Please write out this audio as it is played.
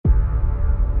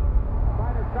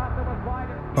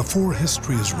Before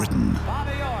history is written,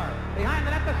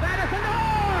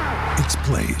 it's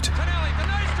played.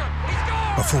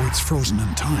 Before it's frozen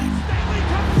in time,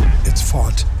 it's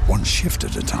fought one shift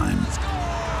at a time.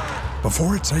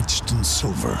 Before it's etched in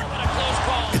silver,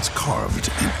 it's carved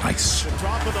in ice.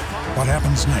 What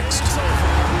happens next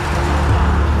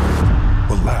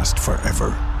will last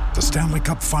forever. The Stanley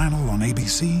Cup Final on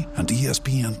ABC and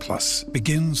ESPN Plus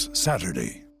begins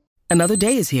Saturday. Another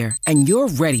day is here, and you're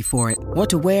ready for it. What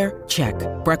to wear? Check.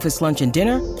 Breakfast, lunch, and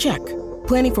dinner? Check.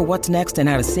 Planning for what's next and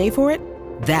how to save for it?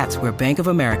 That's where Bank of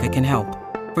America can help.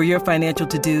 For your financial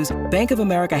to-dos, Bank of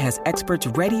America has experts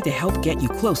ready to help get you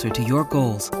closer to your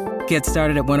goals. Get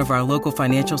started at one of our local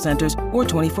financial centers or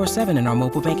 24/7 in our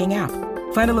mobile banking app.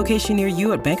 Find a location near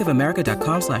you at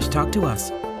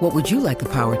bankofamerica.com/talktous. What would you like the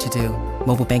power to do?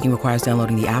 Mobile banking requires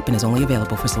downloading the app and is only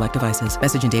available for select devices.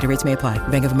 Message and data rates may apply.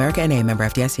 Bank of America N.A., member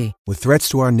FDIC. With threats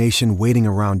to our nation waiting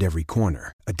around every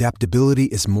corner, adaptability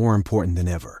is more important than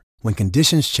ever. When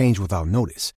conditions change without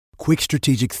notice, quick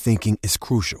strategic thinking is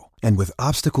crucial. And with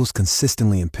obstacles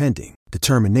consistently impending,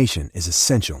 determination is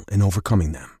essential in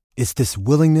overcoming them. It's this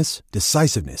willingness,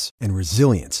 decisiveness, and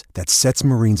resilience that sets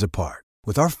Marines apart.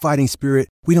 With our fighting spirit,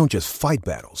 we don't just fight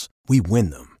battles, we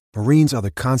win them. Marines are the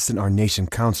constant our nation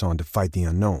counts on to fight the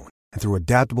unknown. And through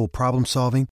adaptable problem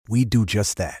solving, we do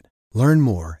just that. Learn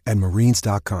more at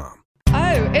marines.com.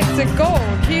 Oh, it's a goal.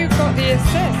 Who got the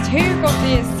assist? Who got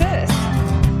the assist?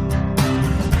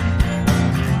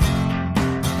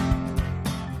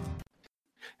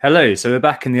 Hello, so we're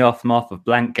back in the aftermath of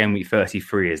blank game week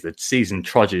 33 as the season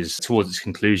trudges towards its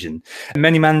conclusion.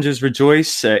 Many managers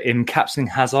rejoice in captaining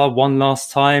Hazard one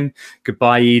last time.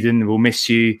 Goodbye, Eden, we'll miss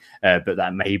you, but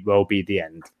that may well be the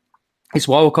end. It's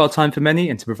wildcard time for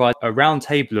many, and to provide a round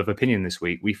table of opinion this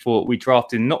week, we thought we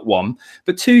drafted not one,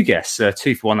 but two guests,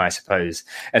 two for one, I suppose,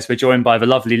 as we're joined by the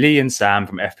lovely Lee and Sam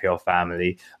from FPL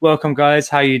Family. Welcome, guys.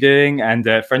 How are you doing? And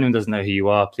for anyone who doesn't know who you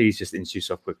are, please just introduce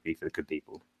yourself quickly for the good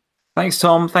people. Thanks,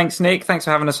 Tom. Thanks, Nick. Thanks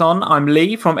for having us on. I'm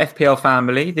Lee from FPL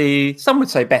Family, some would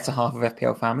say better half of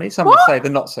FPL Family. Some would say the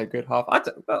not so good half.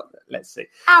 Well, let's see.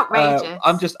 Outrageous.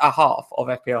 I'm just a half of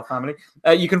FPL Family.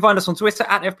 You can find us on Twitter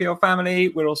at FPL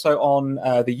Family. We're also on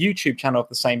the YouTube channel of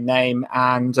the same name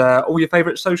and all your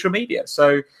favourite social media.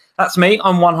 So that's me.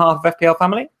 I'm one half of FPL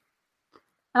Family.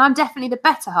 And I'm definitely the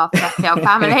better half of FPL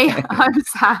Family. I'm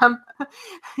Sam.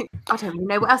 I don't even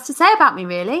know what else to say about me,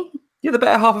 really. You're the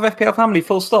better half of FPL Family,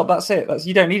 full stop. That's it.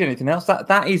 You don't need anything else.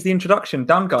 That is the introduction.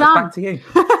 Done, guys. Done. Back to you.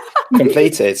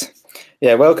 Completed.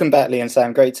 Yeah, welcome back, Lee and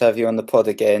Sam. Great to have you on the pod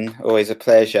again. Always a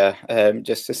pleasure.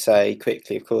 Just to say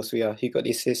quickly, of course, we are Who Got the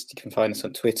Assist. You can find us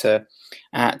on Twitter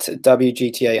at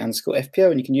WGTA_FPL,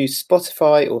 and you can use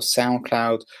Spotify or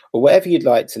SoundCloud or whatever you'd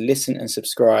like to listen and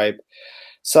subscribe.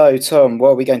 So, Tom, what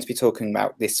are we going to be talking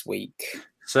about this week?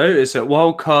 So it's a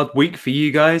wildcard week for you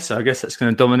guys. So I guess that's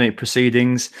going to dominate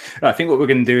proceedings. I think what we're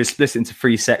going to do is split it into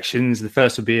three sections. The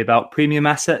first will be about premium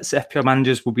assets FPL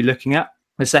managers will be looking at.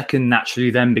 The second naturally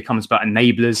then becomes about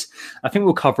enablers. I think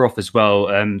we'll cover off as well,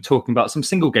 talking about some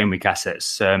single game week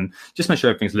assets. Just make sure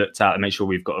everything's looked at and make sure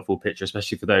we've got a full picture,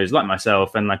 especially for those like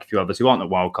myself and like a few others who aren't a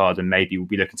wildcard and maybe will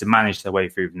be looking to manage their way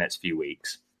through the next few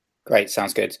weeks. Great,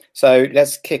 sounds good. So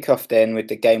let's kick off then with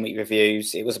the game week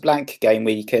reviews. It was a blank game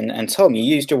week, and Tom, you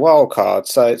used your wild card.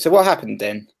 So what happened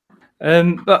then?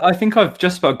 But I think I've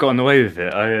just about gotten away with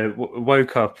it. I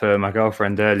woke up my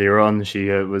girlfriend earlier on. She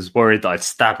was worried that I'd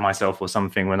stabbed myself or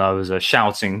something when I was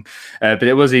shouting. But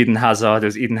it was Eden Hazard. It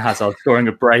was Eden Hazard scoring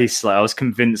a brace. Like I was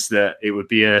convinced that it would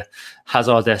be a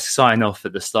Hazard-esque sign-off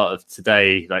at the start of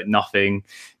today, like nothing.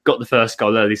 Got the first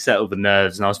goal early, settled the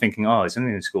nerves, and I was thinking, he's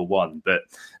only going to score one. But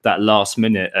that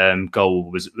last-minute goal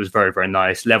was very, very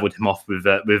nice. Levelled him off with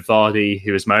Vardy,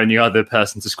 who was my only other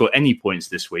person to score any points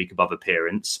this week above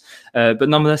appearance. But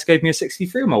nonetheless, gave me a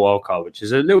 63 on my wildcard, which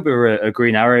is a little bit of a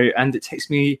green arrow, and it takes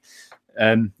me.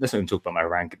 Let's not even talk about my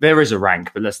rank. There is a rank,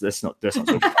 but let's not talk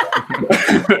about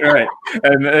it. All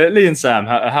right, Lee and Sam,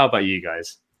 how about you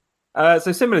guys?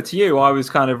 So similar to you, I was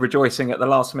kind of rejoicing at the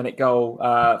last minute goal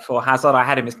for Hazard. I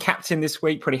had him as captain this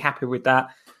week, pretty happy with that.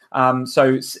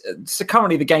 So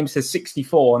currently the game says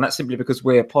 64, and that's simply because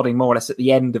we're podding more or less at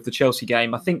the end of the Chelsea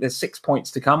game. I think there's 6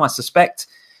 points to come. I suspect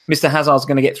Mr. Hazard's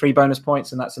going to get 3 bonus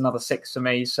points, and that's another 6 for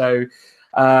me. So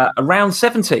around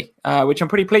 70, which I'm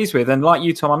pretty pleased with. And like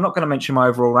you, Tom, I'm not going to mention my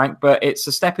overall rank, but it's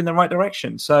a step in the right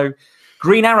direction. So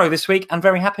green arrow this week, and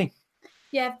very happy.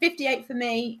 Yeah, 58 for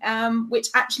me, which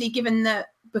actually, given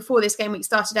that before this game week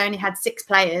started, I only had 6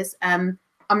 players. I'm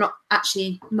not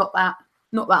that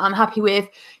unhappy with.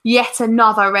 Yet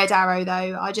another red arrow,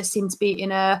 though. I just seem to be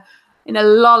in a in a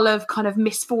lull of kind of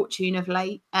misfortune of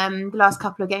late. The last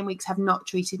couple of game weeks have not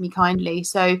treated me kindly.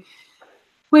 So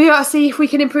we got to see if we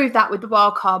can improve that with the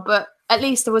wild card. But at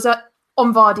least there was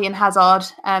on Vardy and Hazard,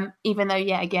 even though,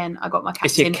 again, I got my captain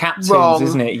It's your captains, wrong.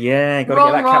 Isn't it? Yeah, got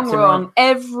to get that captain wrong. right.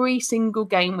 Every single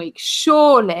game week,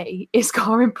 surely it's got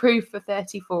to improve for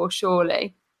 34,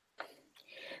 surely.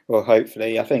 Well,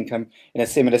 hopefully. I think I'm in a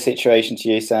similar situation to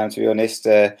you, Sam, to be honest.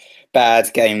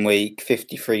 Bad game week,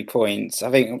 53 points.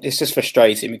 I think it's just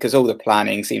frustrating because all the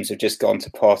planning seems to have just gone to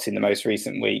pot in the most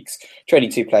recent weeks.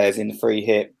 22 players in the free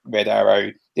hit, red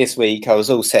arrow. This week, I was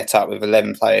all set up with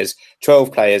 11 players,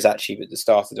 12 players actually at the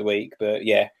start of the week. But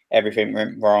everything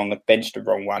went wrong. I benched the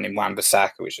wrong one in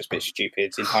Wan-Bissaka, which was a bit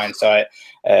stupid in hindsight.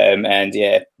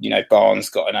 Barnes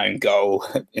got an own goal.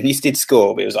 And he did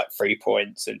score, but it was like 3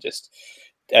 points. And just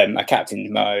I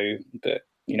captained Mo, but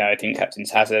I didn't captain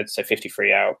Hazard. So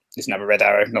 53 out. There's another red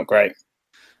arrow. Not great.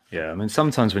 Yeah, I mean,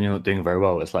 sometimes when you're not doing very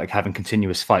well, it's like having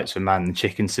continuous fights with man and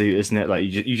chicken suit, isn't it? Like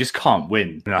you just can't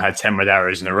win. I had 10 red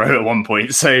arrows in a row at one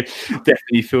point, so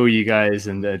definitely feel you guys,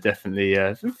 and definitely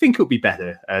think it'll be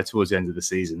better towards the end of the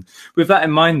season. With that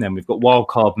in mind, then we've got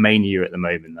wildcard mania at the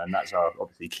moment, and that's our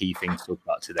obviously key thing to talk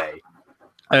about today.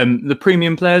 The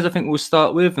premium players, I think we'll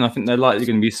start with, and I think they're likely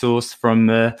going to be sourced from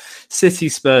City,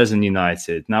 Spurs and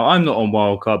United. Now, I'm not on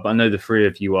Wildcard, but I know the three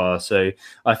of you are, so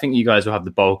I think you guys will have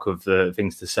the bulk of the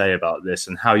things to say about this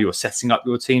and how you're setting up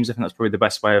your teams. I think that's probably the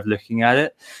best way of looking at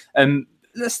it.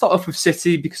 Let's start off with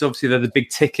City, because obviously they're the big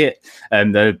ticket,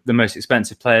 they're the most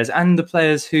expensive players, and the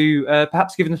players who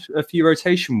perhaps given a few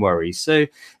rotation worries. So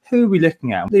who are we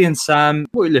looking at? Lee and Sam,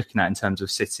 what are we looking at in terms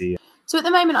of City? So at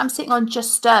the moment, I'm sitting on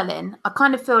just Sterling. I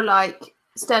kind of feel like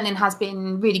Sterling has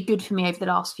been really good for me over the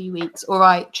last few weeks. All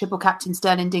right, triple captain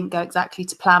Sterling didn't go exactly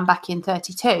to plan back in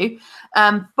 32.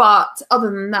 But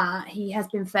other than that, he has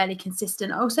been fairly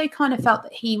consistent. I also kind of felt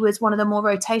that he was one of the more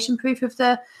rotation-proof of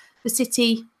the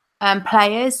City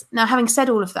players. Now, having said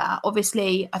all of that,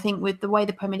 obviously, I think with the way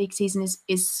the Premier League season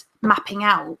is mapping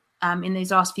out in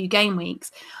these last few game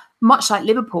weeks, much like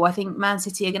Liverpool, I think Man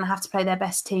City are going to have to play their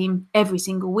best team every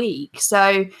single week.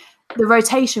 So the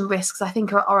rotation risks, I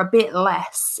think, are a bit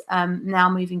less now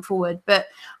moving forward. But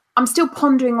I'm still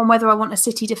pondering on whether I want a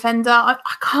City defender. I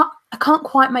can't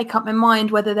quite make up my mind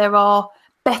whether there are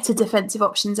better defensive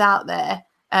options out there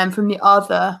from the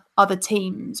other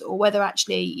teams, or whether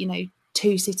actually,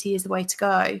 2 City is the way to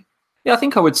go. Yeah, I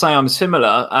think I would say I'm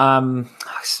similar.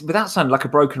 Without sounding like a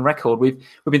broken record, we've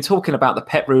been talking about the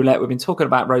pet roulette. We've been talking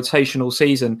about rotational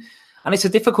season, and it's a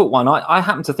difficult one. I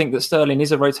happen to think that Sterling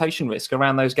is a rotation risk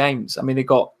around those games. I mean, they've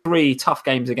got 3 tough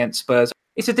games against Spurs.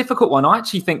 It's a difficult one. I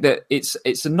actually think that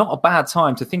it's not a bad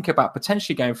time to think about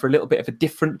potentially going for a little bit of a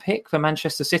different pick for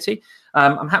Manchester City.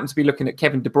 I'm happen to be looking at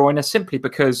Kevin De Bruyne simply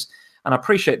because. And I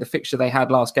appreciate the fixture they had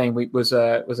last game week was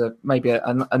maybe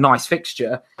a nice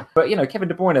fixture. But, Kevin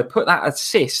De Bruyne put that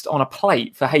assist on a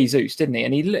plate for Jesus, didn't he?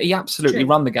 And he absolutely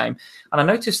run the game. And I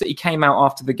noticed that he came out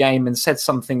after the game and said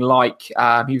something like,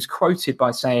 he was quoted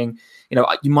by saying,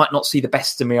 you might not see the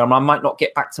best of me, or I might not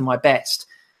get back to my best.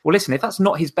 Well, listen, if that's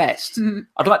not his best,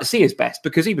 I'd like to see his best,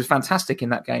 because he was fantastic in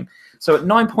that game. So at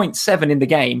 9.7 in the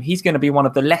game, he's going to be one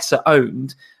of the lesser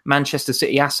owned Manchester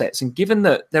City assets. And given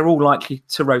that they're all likely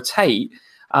to rotate,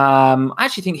 I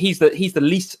actually think he's the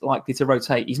least likely to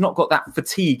rotate. He's not got that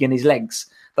fatigue in his legs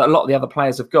that a lot of the other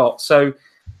players have got. So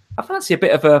I fancy a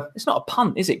bit of it's not a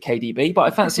punt, is it, KDB? But I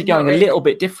fancy going a little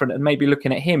bit different and maybe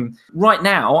looking at him. Right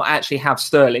now, I actually have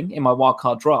Sterling in my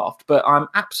wildcard draft, but I'm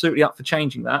absolutely up for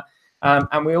changing that.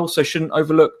 And we also shouldn't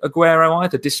overlook Aguero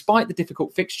either, despite the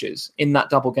difficult fixtures in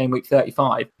that double game week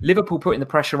 35. Liverpool putting the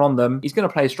pressure on them. He's going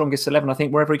to play his strongest 11, I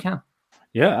think, wherever he can.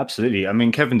 Yeah, absolutely. I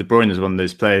mean, Kevin De Bruyne is one of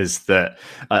those players that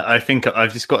I think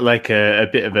I've just got like a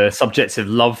bit of a subjective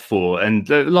love for. And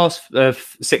the last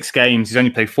 6 games, he's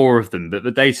only played 4 of them, but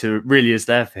the data really is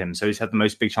there for him. So he's had the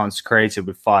most big chances created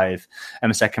with 5 and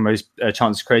the second most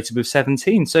chances created with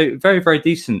 17. So very, very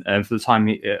decent for the time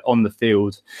on the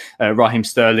field. Raheem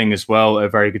Sterling as well,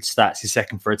 very good stats. He's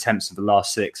second for attempts in the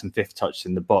last 6 and 5th touch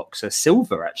in the box.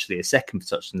 Silva, actually, a second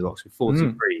for touch in the box with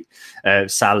 43.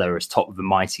 Salah is top of the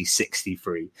mighty 63.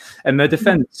 And their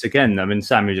defence, again, I mean,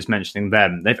 Sam, you're just mentioning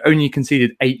them. They've only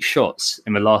conceded 8 shots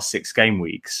in the last 6 game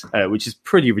weeks, which is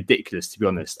pretty ridiculous, to be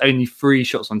honest. Only 3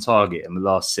 shots on target in the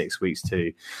last 6 weeks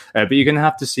too. But you're going to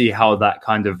have to see how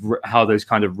those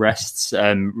kind of rests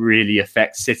really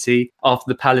affect City. After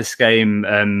the Palace game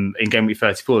in game week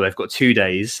 34, they've got 2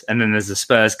 days, and then there's the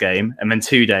Spurs game, and then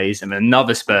 2 days, and then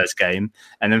another Spurs game,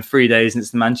 and then 3 days, and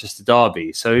it's the Manchester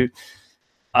derby. So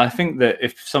I think that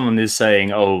if someone is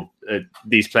saying,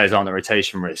 these players aren't a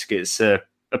rotation risk, it's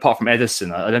apart from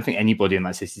Ederson, I don't think anybody in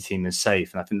that City team is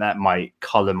safe. And I think that might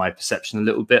colour my perception a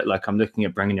little bit. Like I'm looking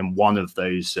at bringing in one of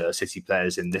those City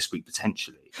players in this week,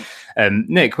 potentially.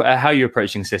 Nick, how are you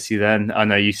approaching City then? I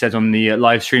know you said on the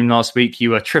live stream last week,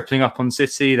 you were tripling up on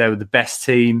City. They were the best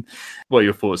team. What are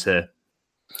your thoughts here?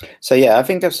 So, yeah, I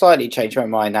think I've slightly changed my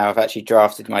mind now. I've actually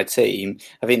drafted my team.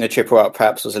 I think the triple up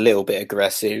perhaps was a little bit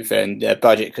aggressive and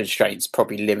budget constraints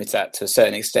probably limit that to a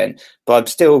certain extent. But I've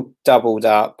still doubled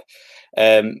up.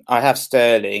 I have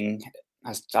Sterling.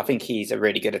 I think he's a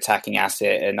really good attacking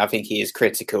asset and I think he is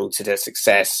critical to the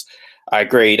success. I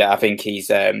agree that I think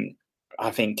I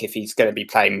think if he's going to be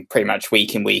playing pretty much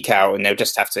week in, week out, and they'll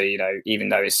just have to, even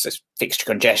though it's just fixture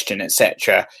congestion,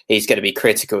 etc., he's going to be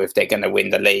critical if they're going to win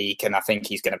the league. And I think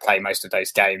he's going to play most of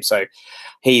those games. So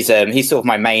he's sort of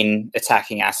my main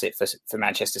attacking asset for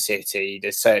Manchester City.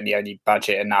 There's certainly only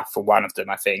budget enough for one of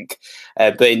them, I think.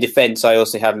 But in defence, I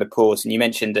also have Laporte. And you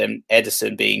mentioned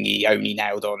Ederson being the only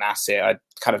nailed on asset. I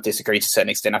kind of disagree to a certain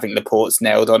extent. I think Laporte's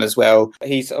nailed on as well.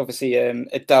 He's obviously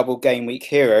a double game week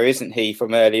hero, isn't he,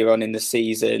 from earlier on in the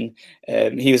season?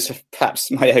 He was perhaps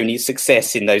my only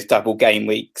success in those double game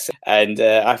weeks. And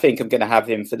I think I'm going to have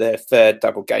him for the third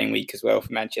double game week as well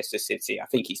for Manchester City. I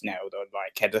think he's nailed on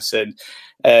like Ederson.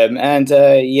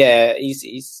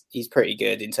 He's pretty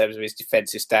good in terms of his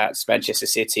defensive stats. Manchester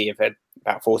City have had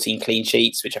about 14 clean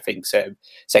sheets, which I think is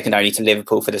second only to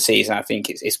Liverpool for the season. I think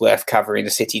it's worth covering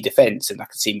the City defence, and I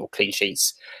can see more clean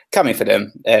sheets coming for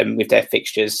them with their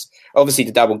fixtures. Obviously,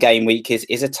 the double game week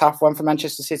is a tough one for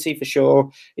Manchester City for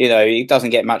sure. It doesn't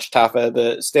get much tougher,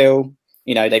 but still,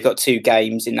 they've got 2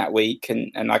 games in that week.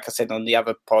 And like I said on the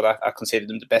other pod, I consider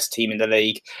them the best team in the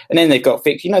league. And then they've got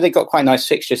they've got quite nice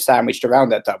fixtures sandwiched around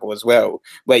that double as well,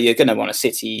 where you're going to want a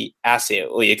City asset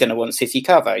or you're going to want City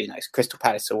cover. It's Crystal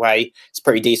Palace away. It's a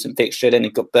pretty decent fixture. Then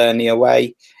they've got Burnley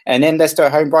away. And then Leicester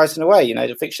at home, Brighton away.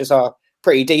 The fixtures are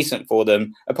pretty decent for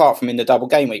them, apart from in the double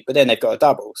game week. But then they've got a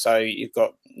double. So you've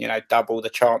got, double the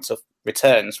chance of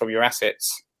returns from your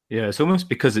assets. Yeah, it's almost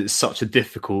because it's such a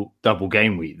difficult double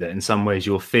game week that in some ways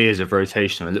your fears of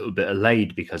rotation are a little bit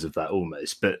allayed because of that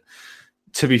almost. But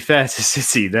to be fair to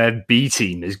City, their B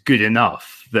team is good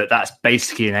enough that that's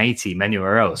basically an A team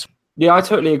anywhere else. Yeah, I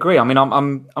totally agree. I mean,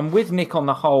 I'm with Nick on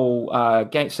the whole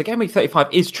game. So game week 35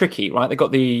 is tricky, right? They've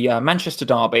got the Manchester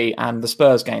Derby and the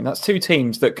Spurs game. That's 2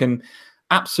 teams that can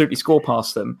absolutely score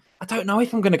past them. I don't know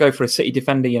if I'm going to go for a City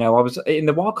defender. I was in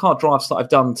the wildcard drafts that I've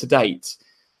done to date.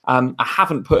 I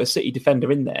haven't put a City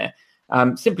defender in there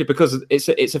simply because it's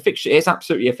a fixture. It's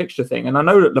absolutely a fixture thing. And I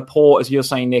know that Laporte, as you're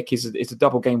saying, Nick, is a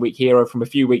double game week hero from a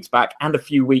few weeks back and a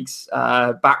few weeks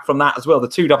back from that as well. The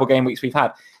 2 double game weeks we've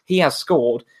had, he has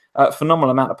scored a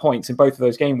phenomenal amount of points in both of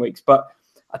those game weeks. But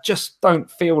I just don't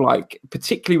feel like,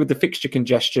 particularly with the fixture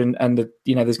congestion and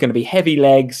there's going to be heavy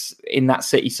legs in that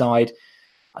City side.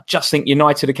 I just think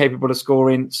United are capable of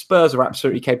scoring. Spurs are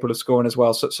absolutely capable of scoring as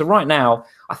well. So right now,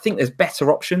 I think there's better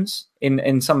options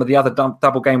in some of the other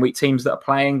double game week teams that are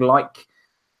playing, like,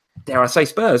 dare I say,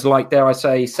 Spurs,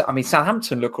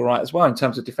 Southampton look all right as well in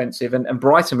terms of defensive, and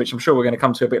Brighton, which I'm sure we're going to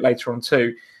come to a bit later on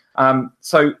too.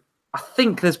 So I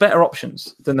think there's better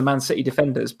options than the Man City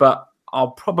defenders, but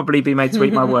I'll probably be made to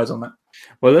eat my words on that.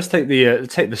 Well, let's take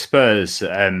the Spurs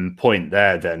point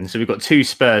there then. So we've got 2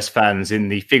 Spurs fans in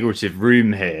the figurative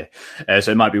room here,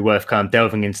 so it might be worth kind of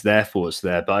delving into their thoughts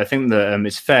there. But I think that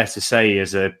it's fair to say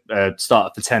as a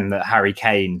start for 10 that Harry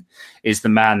Kane is the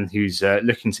man who's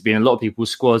looking to be in a lot of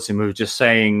people's squads. And we were just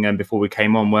saying before we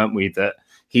came on, weren't we, that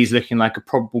he's looking like a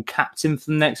probable captain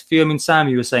for the next few. I mean, Sam,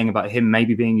 you were saying about him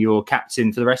maybe being your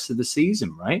captain for the rest of the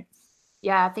season, right?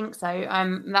 Yeah, I think so.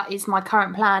 That is my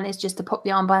current plan, is just to pop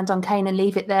the armband on Kane and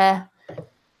leave it there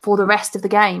for the rest of the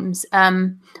games.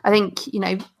 I think,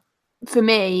 for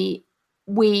me,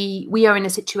 we are in a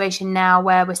situation now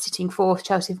where we're sitting 4th.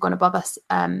 Chelsea have gone above us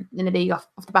in the league off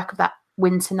the back of that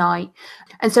win tonight.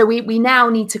 And so we now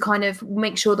need to kind of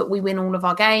make sure that we win all of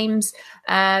our games.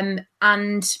 And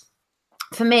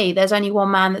for me, there's only one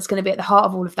man that's going to be at the heart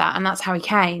of all of that, and that's Harry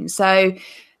Kane. So,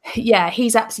 yeah,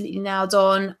 he's absolutely nailed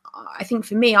on. I think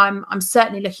for me, I'm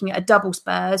certainly looking at a double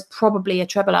Spurs, probably a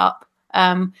treble up,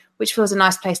 which feels a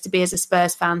nice place to be as a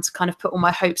Spurs fan, to kind of put all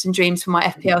my hopes and dreams for my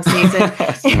FPL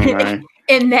season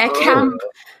in their camp.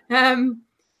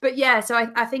 But yeah, so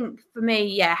I think for me,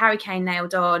 yeah, Harry Kane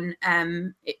nailed on.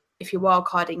 If you're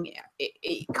wildcarding,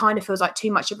 it kind of feels like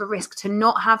too much of a risk to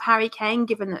not have Harry Kane,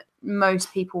 given that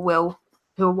most people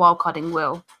who are wildcarding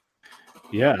will.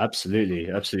 Yeah, absolutely.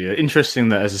 Interesting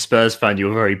that as a Spurs fan,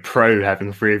 you're very pro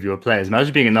having 3 of your players.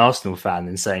 Imagine being an Arsenal fan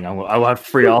and saying, I'll have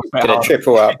 3 Arsenal. Get a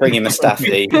triple up, bring him a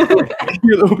Staffy.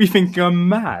 You'll all be thinking I'm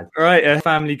mad. All right,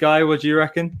 Family Guy, what do you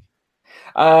reckon?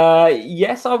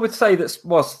 Yes, I would say that.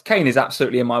 Well, Kane is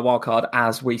absolutely in my wildcard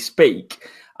as we speak.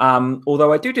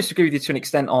 Although I do disagree with you to an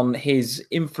extent on his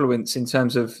influence in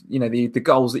terms of the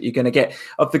goals that you're going to get.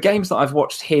 Of the games that I've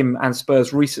watched him and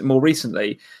Spurs more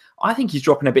recently, I think he's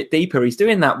dropping a bit deeper. He's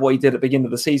doing what he did at the beginning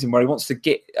of the season, where he wants to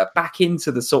get back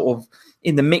into the sort of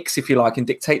in the mix, if you like, and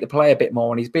dictate the play a bit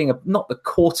more. And he's being not the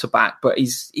quarterback, but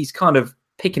he's kind of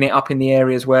picking it up in the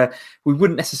areas where we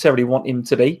wouldn't necessarily want him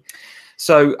to be.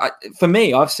 So for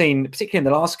me, I've seen, particularly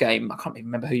in the last game, I can't even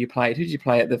remember who you played. Who did you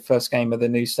play at the first game of the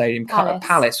new stadium?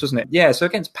 Palace, wasn't it? Yeah, so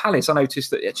against Palace, I noticed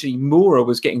that actually Moura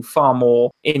was getting far more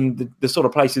in the sort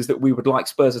of places that we would like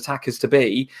Spurs attackers to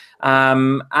be.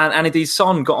 And indeed,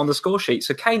 Son got on the score sheet.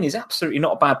 So Kane is absolutely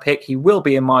not a bad pick. He will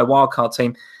be in my wildcard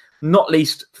team, not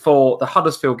least for the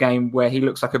Huddersfield game, where he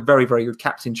looks like a very, very good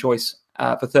captain choice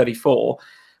for 34.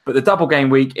 But the double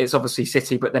game week, it's obviously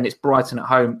City, but then it's Brighton at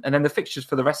home. And then the fixtures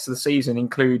for the rest of the season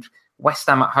include West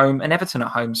Ham at home and Everton at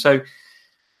home. So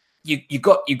you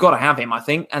got to have him, I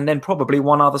think, and then probably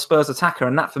one other Spurs attacker.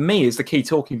 And that, for me, is the key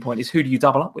talking point, is who do you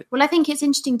double up with? Well, I think it's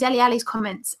interesting. Dele Alli's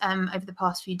comments over the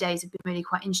past few days have been really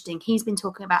quite interesting. He's been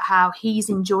talking about how he's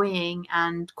enjoying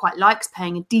and quite likes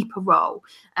playing a deeper role,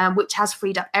 which has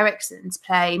freed up Eriksen to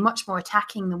play much more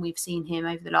attacking than we've seen him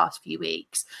over the last few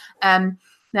weeks.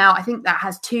 Now, I think that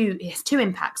has two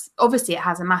impacts. Obviously, it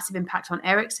has a massive impact on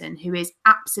Eriksen, who is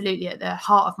absolutely at the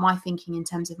heart of my thinking in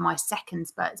terms of my second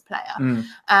Spurs player.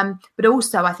 But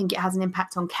also, I think it has an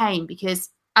impact on Kane,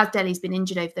 because as Dele's been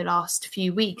injured over the last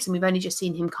few weeks and we've only just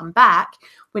seen him come back,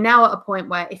 we're now at a point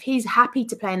where if he's happy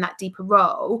to play in that deeper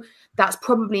role, that's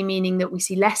probably meaning that we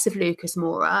see less of Lucas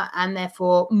Moura and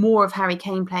therefore more of Harry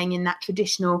Kane playing in that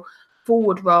traditional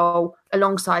forward role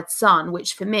alongside Son,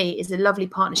 which for me is a lovely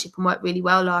partnership and worked really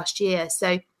well last year.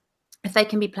 So if they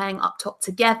can be playing up top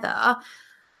together,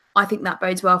 I think that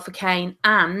bodes well for Kane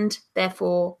and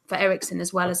therefore for Eriksen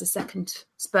as well as a second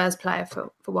Spurs player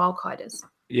for wildcarders.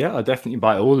 Yeah, I definitely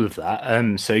buy all of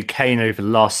that. So Kane over the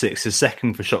last 6 is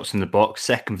second for shots in the box,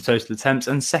 second for total attempts,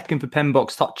 and second for pen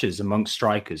box touches amongst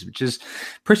strikers, which is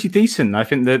pretty decent. I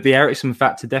think the Eriksen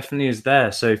factor definitely is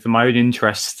there. So for my own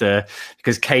interest,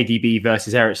 because KDB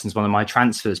versus Eriksen is one of my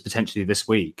transfers potentially this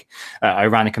week, I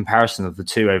ran a comparison of the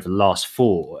two over the last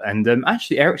 4. And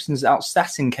actually, Eriksen's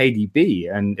outstatting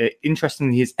KDB. And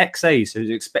interestingly, his XA, so his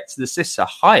expected assists, are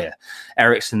higher,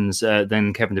 Eriksen's,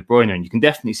 than Kevin De Bruyne. And you can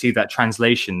definitely see that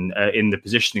translation in the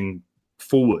positioning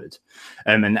forward,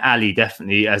 and Ali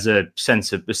definitely as a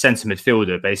centre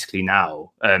midfielder basically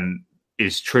now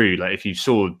is true. Like if you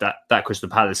saw that Crystal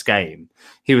Palace game,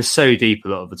 he was so deep a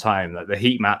lot of the time. Like the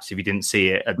heat maps, if you didn't see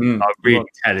it, are really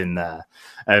telling there.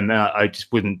 And I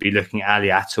just wouldn't be looking at Ali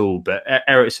at all. But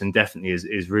Eriksen definitely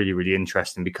is really, really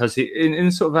interesting because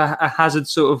in sort of a hazard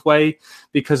sort of way,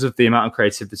 because of the amount of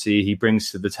creativity he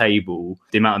brings to the table,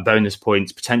 the amount of bonus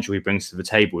points potential he brings to the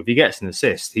table. If he gets an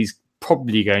assist, he's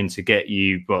probably going to get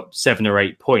you 7 or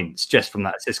 8 points just from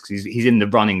that assist, because he's in the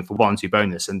running for 1-2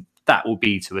 bonus, and that will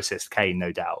be to assist Kane,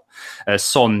 no doubt.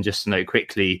 Son, just to note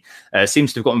quickly,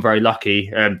 seems to have gotten very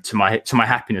lucky, to my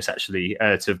happiness actually,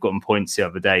 to have gotten points the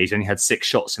other day. He's only had 6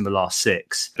 shots in the last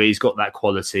 6, but he's got that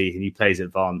quality and he plays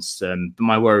advanced. But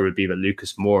my worry would be that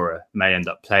Lucas Moura may end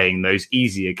up playing those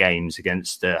easier games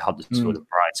against Huddersfield and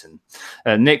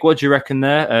Brighton. Nick, what do you reckon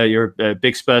there? You're a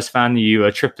big Spurs fan. You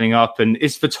are tripling up, and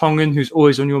is Vertonghen, who's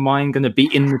always on your mind, going to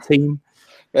be in the team?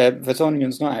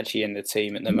 Vertonghen's not actually in the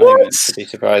team at the moment, to be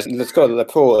surprising. Let's go to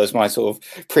Laporte as my sort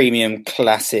of premium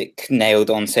classic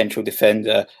nailed-on central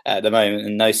defender at the moment,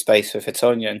 and no space for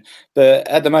Vertonghen. But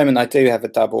at the moment, I do have a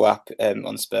double up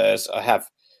on Spurs. I have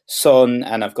Son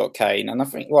and I've got Kane. And I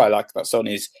think what I like about Son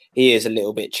is he is a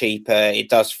little bit cheaper. It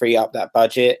does free up that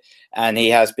budget, and he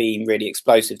has been really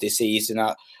explosive this season.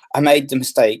 I made the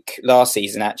mistake last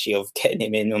season, actually, of getting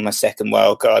him in on my second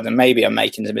wildcard, and maybe I'm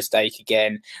making the mistake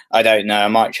again. I don't know. I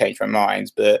might change my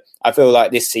mind, but I feel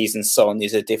like this season's Son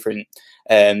is a different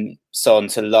Son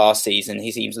to last season.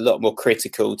 He seems a lot more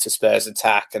critical to Spurs'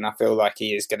 attack, and I feel like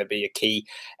he is going to be a key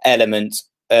element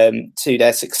to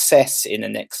their success in the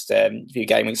next few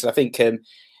game weeks. And I think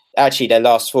actually their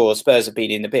last 4, Spurs have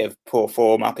been in a bit of poor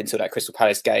form up until that Crystal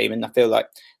Palace game, and I feel like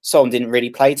Son didn't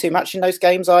really play too much in those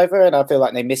games either, and I feel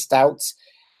like they missed out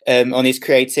on his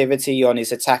creativity, on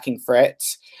his attacking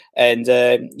threats. And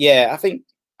I think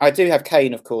I do have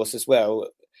Kane, of course, as well,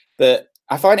 but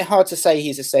I find it hard to say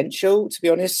he's essential, to be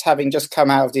honest, having just come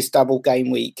out of this double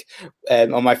game week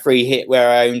on my free hit where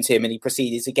I owned him, and he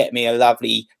proceeded to get me a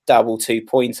lovely double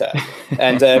 2-pointer.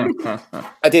 And I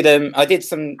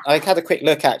had a quick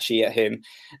look actually at him,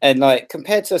 and like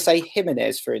compared to say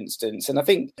Jimenez, for instance, and I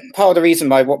think part of the reason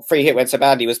my free hit went so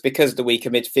badly was because of the weaker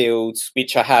midfield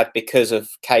which I had because of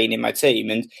Kane in my team.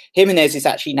 And Jimenez is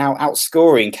actually now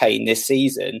outscoring Kane this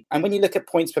season. And when you look at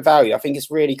points per value, I think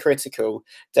it's really critical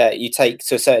that you take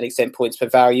to a certain extent points per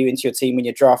value into your team when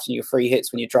you're drafting your free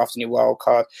hits, when you're drafting your wild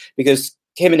card, because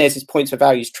Jimenez's points per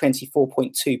value is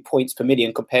 24.2 points per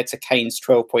million compared to Kane's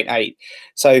 12.8.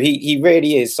 So he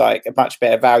really is like a much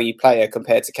better value player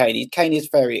compared to Kane. Kane is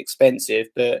very expensive,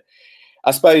 but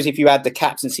I suppose if you add the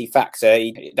captaincy factor,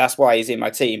 that's why he's in my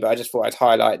team. But I just thought I'd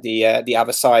highlight the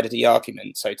other side of the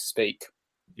argument, so to speak.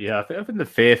 Yeah, I think the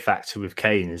fear factor with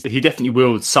Kane is that he definitely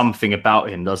wields something about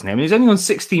him, doesn't he? I mean, he's only on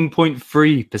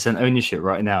 16.3% ownership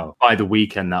right now. By the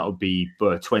weekend, that would be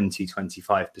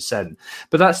 20-25%.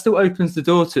 But that still opens the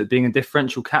door to it being a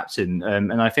differential captain.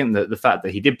 And I think that the fact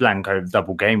that he did blank over the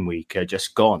double game week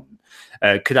just gone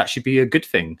could actually be a good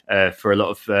thing for a lot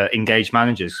of engaged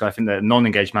managers. So I think that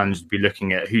non-engaged managers would be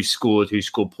looking at who scored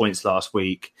points last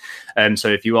week. So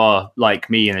if you are like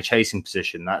me in a chasing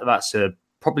position, that's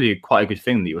probably quite a good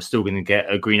thing that you're still going to get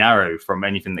a green arrow from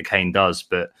anything that Kane does.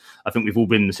 But I think we've all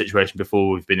been in the situation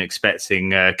before. We've been expecting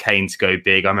Kane to go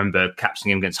big. I remember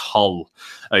captaining him against Hull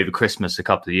over Christmas a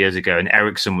couple of years ago, and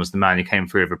Ericsson was the man who came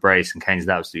through with a brace, and Kane's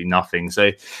did absolutely nothing. So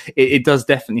it does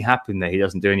definitely happen that he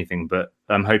doesn't do anything. But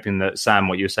I'm hoping that, Sam,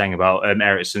 what you were saying about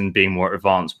Ericsson being more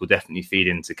advanced will definitely feed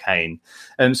into Kane.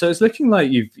 So it's looking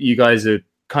like you guys are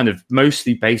kind of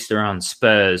mostly based around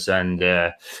Spurs and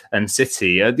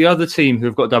City. The other team who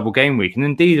have got double game week, and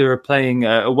indeed are playing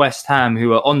West Ham,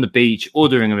 who are on the beach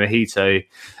ordering a mojito,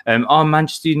 are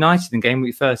Manchester United in game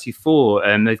week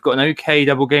 34. They've got an okay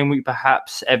double game week,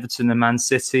 perhaps. Everton and Man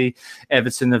City.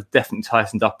 Everton have definitely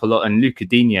tightened up a lot, and Luca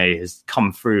Digne has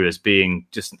come through as being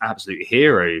just an absolute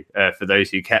hero for those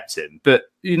who kept him. But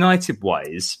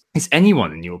United-wise, is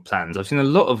anyone in your plans? I've seen a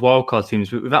lot of wildcard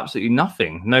teams with absolutely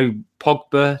nothing. No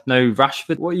Pogba, no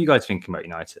Rashford. What are you guys thinking about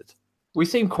United? We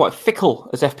seem quite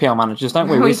fickle as FPL managers, don't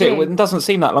we? It doesn't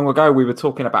seem that long ago we were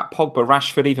talking about Pogba,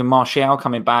 Rashford, even Martial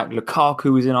coming back.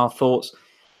 Lukaku was in our thoughts.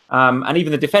 And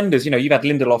even the defenders, you've had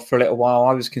Lindelof for a little while.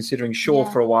 I was considering Shaw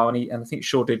for a while, and I think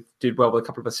Shaw did well with a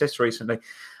couple of assists recently.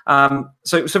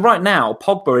 So right now,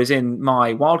 Pogba is in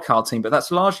my wildcard team, but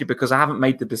that's largely because I haven't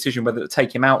made the decision whether to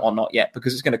take him out or not yet,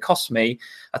 because it's going to cost me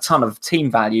a ton of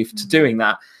team value to doing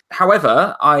that.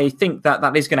 However, I think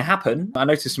that is going to happen. I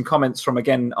noticed some comments from,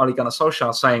 again, Ole Gunnar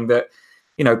Solskjaer saying that,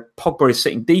 Pogba is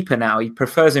sitting deeper now. He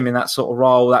prefers him in that sort of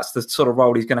role. That's the sort of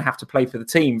role he's going to have to play for the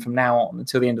team from now on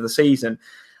until the end of the season.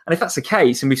 And if that's the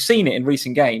case, and we've seen it in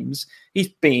recent games, he's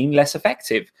been less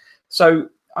effective. So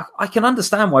I can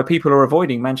understand why people are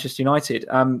avoiding Manchester United.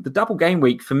 The double game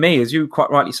week, for me, as you quite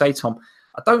rightly say, Tom,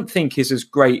 I don't think is as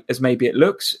great as maybe it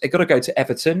looks. They've got to go to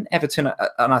Everton. Everton,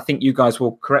 and I think you guys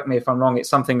will correct me if I'm wrong, it's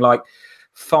something like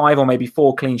 5 or maybe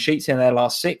 4 clean sheets in their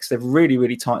last 6. They've really,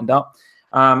 really tightened up.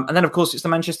 And then, of course, it's the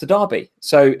Manchester derby.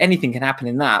 So anything can happen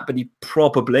in that. But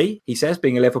he says,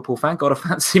 being a Liverpool fan, got to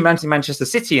fancy Manchester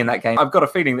City in that game. I've got a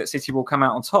feeling that City will come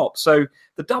out on top. So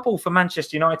the double for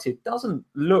Manchester United doesn't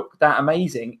look that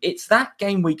amazing. It's that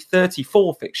game week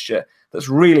 34 fixture that's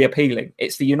really appealing.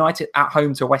 It's the United at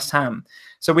home to West Ham.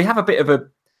 So we have a bit of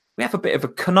a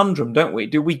conundrum, don't we?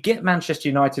 Do we get Manchester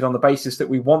United on the basis that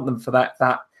we want them for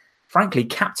that frankly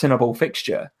captainable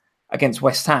fixture against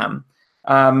West Ham?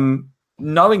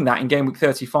 Knowing that in game week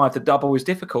 35, the double is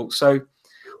difficult. So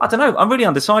I don't know. I'm really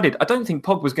undecided. I don't think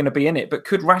Pogba's going to be in it, but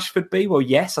could Rashford be? Well,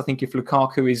 yes. I think if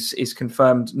Lukaku is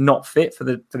confirmed not fit for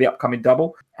the upcoming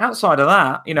double. Outside of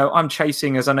that, I'm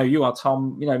chasing, as I know you are,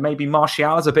 Tom. Maybe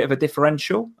Martial is a bit of a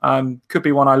differential. Could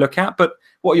be one I look at. But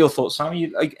what are your thoughts,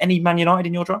 Sam? Any Man United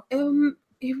in your draft?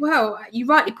 Well, you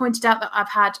rightly pointed out that I've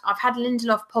had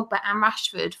Lindelof, Pogba, and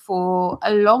Rashford for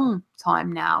a long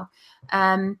time now.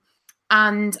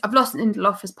 And I've lost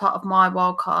Lindelof as part of my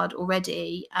wild card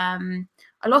already.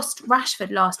 I lost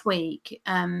Rashford last week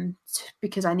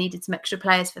because I needed some extra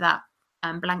players for that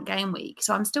blank game week.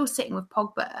 So I'm still sitting with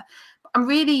Pogba. I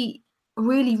really,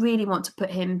 really, really want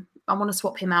to I want to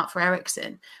swap him out for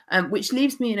Ericsson, which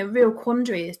leaves me in a real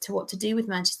quandary as to what to do with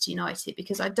Manchester United,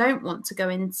 because I don't want to go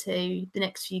into the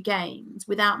next few games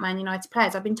without Man United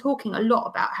players. I've been talking a lot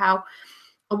about how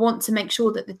I want to make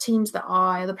sure that the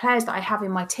players that I have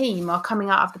in my team are coming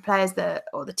out of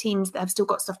the teams that have still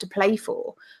got stuff to play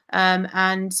for.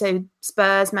 And so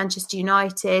Spurs, Manchester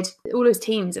United, all those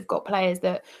teams have got players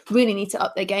that really need to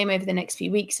up their game over the next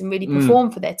few weeks and really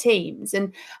perform for their teams.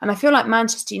 And I feel like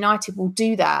Manchester United will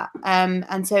do that.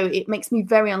 And so it makes me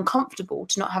very uncomfortable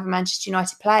to not have a Manchester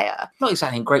United player. Not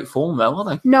exactly in great form though, are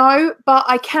they? No, but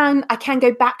I can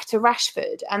go back to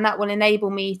Rashford, and that will enable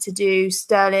me to do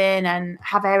Sterling and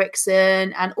have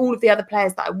Eriksen and all of the other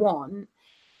players that I want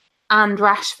and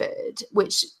Rashford,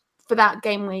 which for that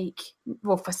game week,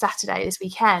 well, for Saturday this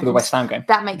weekend, for the West Ham game,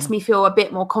 that makes me feel a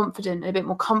bit more confident and a bit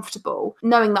more comfortable,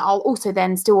 knowing that I'll also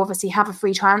then still obviously have a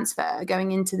free transfer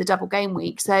going into the double game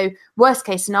week. So worst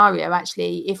case scenario,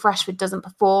 actually, if Rashford doesn't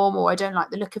perform or I don't like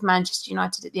the look of Manchester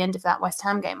United at the end of that West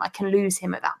Ham game, I can lose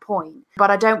him at that point.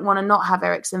 But I don't want to not have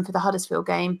Eriksen for the Huddersfield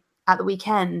game at the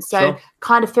weekend. So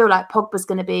kind of feel like Pogba's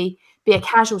going to be a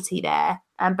casualty there,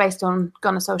 based on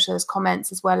Gunnar Solskjaer's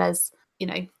comments, as well as, you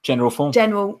know, general form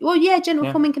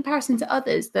in comparison to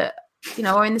others that, you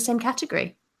know, are in the same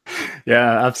category.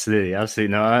 Yeah, absolutely.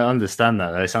 No, I understand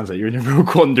that. It sounds like you're in a real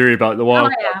quandary about the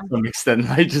Wildcard to some extent.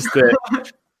 Like just the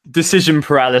decision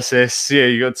paralysis. Yeah,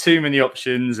 you got too many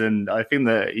options, and I think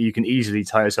that you can easily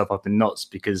tie yourself up in knots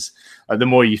because the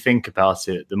more you think about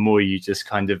it, the more you just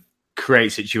kind of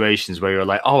create situations where you're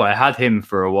like, oh, I had him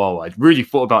for a while. I'd really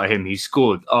thought about him. He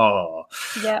scored. Oh,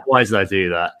 why did I do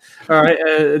that? All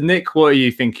right, Nick, what are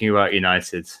you thinking about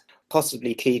United?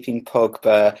 Possibly keeping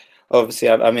Pogba. Obviously,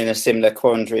 I'm in a similar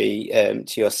quandary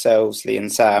to yourselves, Lee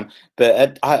and Sam.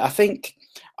 But I think,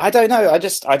 I don't know. I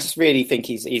just really think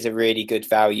he's a really good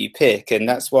value pick, and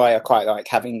that's why I quite like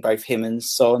having both him and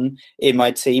Son in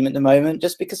my team at the moment,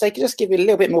 just because they can just give you a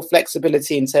little bit more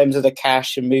flexibility in terms of the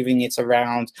cash and moving it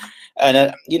around,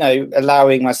 and you know,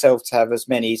 allowing myself to have as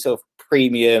many sort of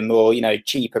premium or, you know,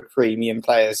 cheaper premium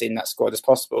players in that squad as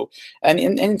possible. And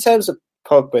in terms of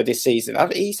Pogba this season,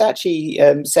 he's actually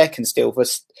second still for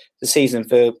the season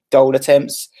for goal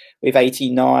attempts with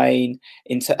 89,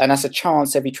 and that's a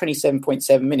chance every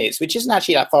 27.7 minutes, which isn't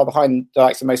actually that far behind the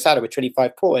likes of Mo Salah with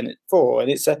 25.4,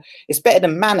 and it's better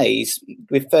than Mane's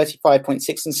with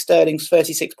 35.6 and Sterling's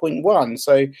 36.1.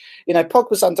 So, you know,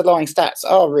 Pogba's underlying stats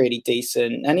are really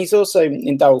decent, and he's also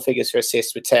in double figures for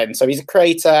assists with 10. So he's a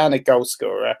creator and a goal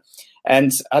scorer.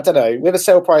 And I don't know, with a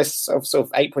sell price of sort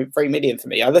of 8.3 million for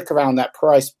me, I look around that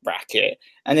price bracket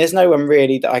and there's no one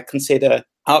really that I consider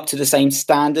up to the same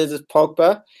standard as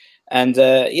Pogba. And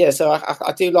so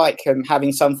I do like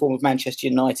having some form of Manchester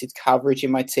United coverage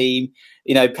in my team.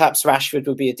 You know, perhaps Rashford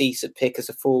would be a decent pick as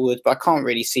a forward, but I can't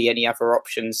really see any other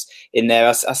options in there.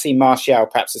 I see Martial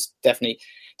perhaps as definitely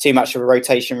too much of a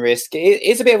rotation risk. It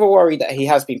is a bit of a worry that he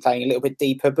has been playing a little bit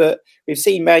deeper, but we've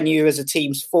seen Man U as a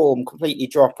team's form completely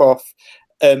drop off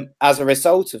as a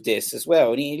result of this as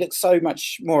well. And he looks so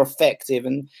much more effective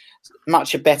and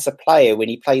much a better player when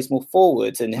he plays more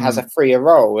forwards and has a freer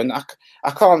role. And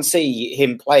I can't see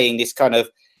him playing this kind of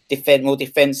more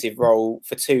defensive role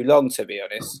for too long, to be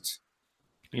honest.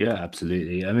 Yeah,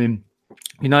 absolutely. I mean,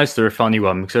 United are a funny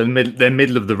one because they're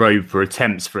middle of the road for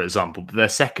attempts, for example, but they're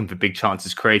second for big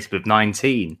chances created with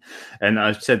 19. And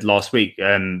I said last week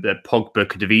that Pogba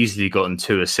could have easily gotten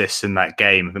 2 assists in that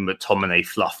game. I think McTominay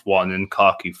fluffed 1 and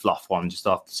Kaku fluffed 1 just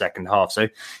after the second half. So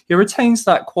he retains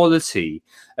that quality.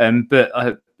 But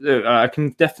I can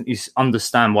definitely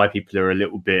understand why people are a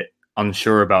little bit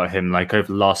unsure about him. Like over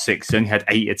the last 6, he only had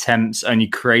 8 attempts, only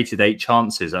created 8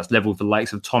 chances. That's level with the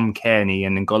likes of Tom Kearney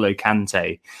and N'Golo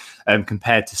Kante,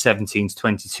 compared to 17 to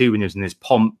 22 when he was in his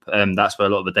pomp. That's where a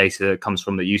lot of the data comes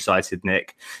from that you cited,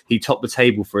 Nick. He topped the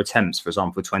table for attempts, for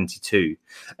example, 22.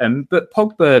 But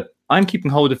Pogba, I'm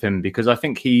keeping hold of him because I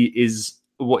think he is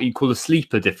what you call a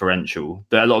sleeper differential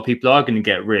that a lot of people are going to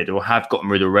get rid or have gotten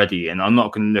rid already, and I'm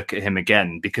not going to look at him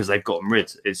again because they've gotten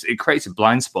rid. It creates a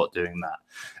blind spot doing that.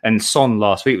 And Son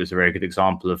last week was a very good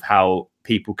example of how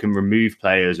people can remove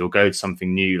players or go to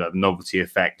something new, like the novelty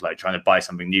effect, like trying to buy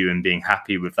something new and being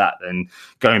happy with that and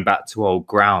going back to old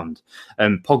ground.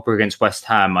 Pogba against West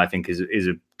Ham, I think, is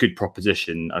a good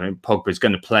proposition. I mean, Pogba is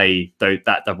going to play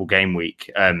that double game week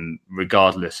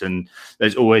regardless, and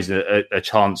there's always a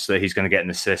chance that he's going to get an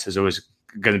assist. There's always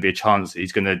going to be a chance that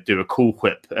he's going to do a cool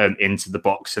whip into the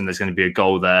box and there's going to be a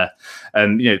goal there.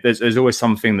 There's always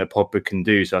something that Pogba can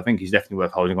do, so I think he's definitely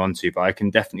worth holding on to. But I can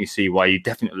definitely see why you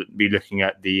definitely be looking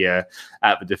at the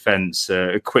defence.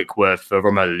 A quick word for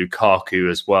Romelu Lukaku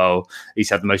as well. He's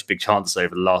had the most big chances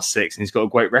over the last 6, and he's got a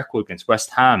great record against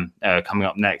West Ham coming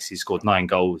up next. He's scored 9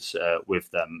 goals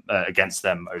with them against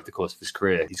them over the course of his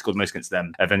career. He scored most against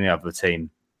them of any other team.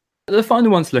 The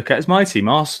final one to look at is my team,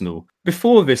 Arsenal.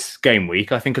 before this game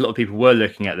week, I think a lot of people were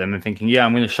looking at them and thinking, yeah,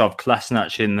 I'm going to shove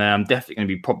Kolasinac in there. I'm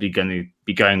definitely probably going to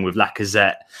be going with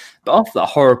Lacazette. But after that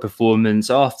horror performance,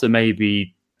 after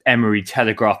maybe Emery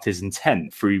telegraphed his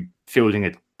intent through fielding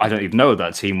it, I don't even know what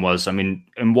that team was. I mean,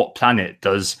 in what planet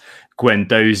does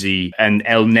Guendouzi and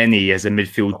El Neni as a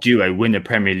midfield duo win a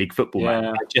Premier League football match?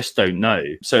 I just don't know.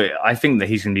 So I think that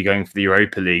he's going to be going for the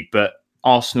Europa League, but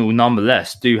Arsenal,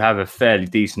 nonetheless, do have a fairly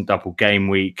decent double game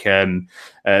week.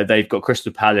 They've got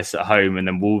Crystal Palace at home and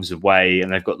then Wolves away,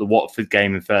 and they've got the Watford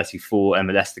game in 34 and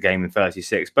the Leicester game in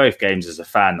 36. Both games, as a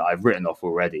fan, that I've written off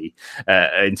already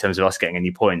in terms of us getting any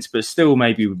points, but still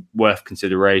maybe worth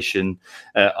consideration.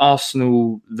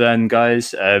 Arsenal, then,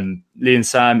 guys. Lee and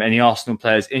Sam, any Arsenal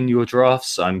players in your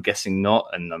drafts? I'm guessing not,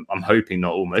 and I'm hoping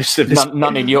not almost.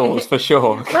 None in yours, for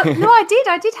sure. Well, no, I did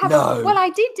have I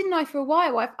did, didn't I, for a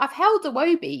while. I've held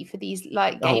Iwobi for these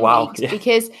game weeks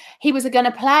because he was going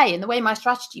to play, and the way my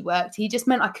strategy worked, he just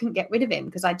meant I couldn't get rid of him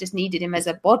because I just needed him as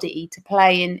a body to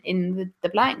play in the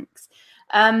blanks.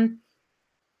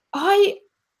 I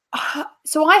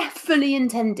fully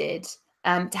intended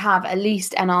to have at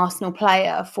least an Arsenal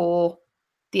player for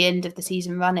the end of the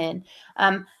season run-in.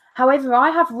 However, I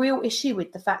have real issue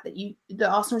with the fact that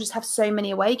Arsenal just have so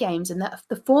many away games, and that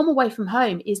the form away from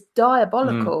home is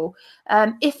diabolical.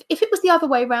 If it was the other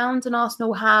way around and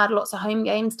Arsenal had lots of home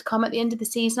games to come at the end of the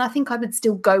season, I think I would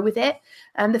still go with it.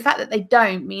 And the fact that they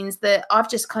don't means that I've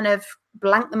just kind of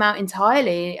blanked them out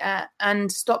entirely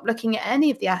and stopped looking at any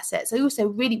of the assets. I also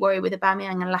really worry with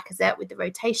Aubameyang and Lacazette with the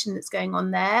rotation that's going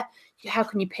on there. How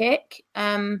can you pick?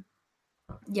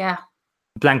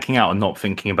 Blanking out and not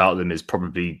thinking about them is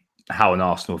probably how an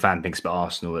Arsenal fan thinks about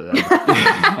Arsenal.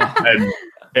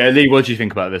 Lee, what do you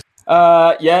think about this?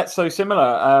 So similar.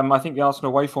 I think the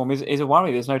Arsenal away form is a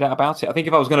worry. There's no doubt about it. I think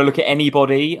if I was going to look at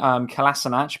anybody,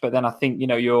 Kolasinac, but then I think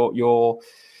you're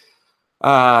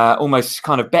almost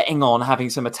kind of betting on having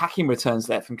some attacking returns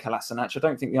there from Kolasinac. I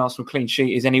don't think the Arsenal clean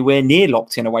sheet is anywhere near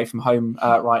locked in away from home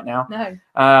right now.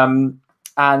 No.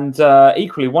 And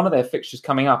equally, one of their fixtures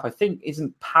coming up, I think,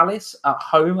 isn't Palace at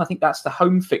home. I think that's the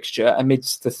home fixture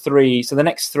amidst the three. So the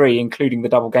next three, including the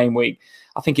double game week,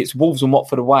 I think it's Wolves and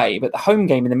Watford away. But the home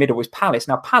game in the middle is Palace.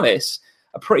 Now, Palace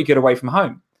are pretty good away from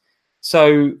home.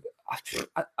 So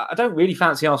I don't really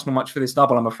fancy Arsenal much for this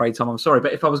double, I'm afraid, Tom. I'm sorry.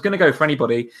 But if I was going to go for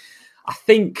anybody, I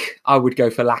think I would go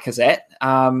for Lacazette.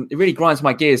 It really grinds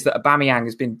my gears that Aubameyang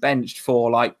has been benched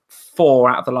for like 4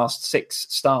 out of the last 6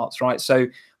 starts, right? So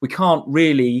we can't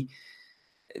really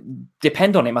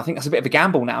depend on him. I think that's a bit of a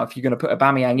gamble now if you're going to put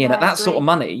Aubameyang in. At that sort of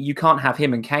money, you can't have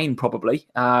him and Kane probably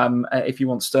if you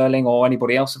want Sterling or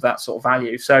anybody else of that sort of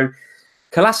value. So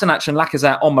Kolasinac and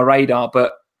Lacazette on my radar,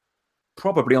 but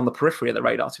probably on the periphery of the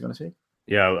radar, to be honest with you.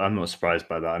 Yeah, I'm not surprised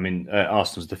by that. I mean,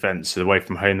 Arsenal's defence away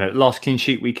from home, the last clean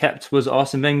sheet we kept was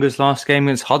Arsene Wenger's last game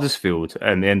against Huddersfield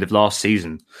at the end of last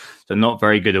season. So not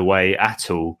very good away at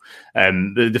all.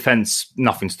 The defence,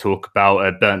 nothing to talk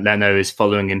about. Bernd Leno is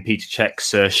following in Peter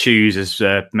Cech's shoes as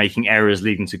making errors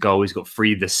leading to goal. He's got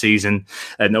 3 this season.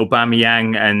 And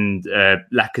Aubameyang and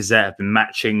Lacazette have been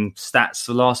matching stats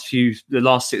for the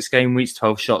last 6 game weeks,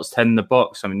 12 shots, 10 in the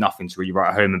box. I mean, nothing to really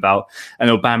write home about. And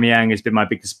Aubameyang has been my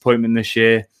big disappointment this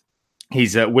year.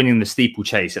 He's winning the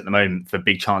steeplechase at the moment for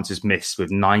big chances missed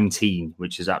with 19,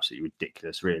 which is absolutely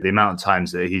ridiculous, really. The amount of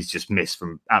times that he's just missed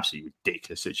from absolutely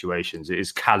ridiculous situations. It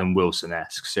is Callum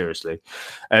Wilson-esque, seriously.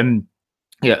 So,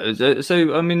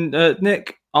 I mean,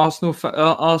 Nick, Arsenal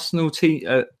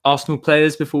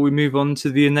players, before we move on to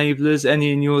the enablers,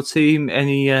 any in your team?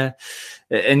 Any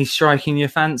striking your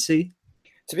fancy?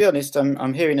 To be honest,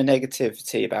 I'm hearing a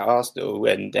negativity about Arsenal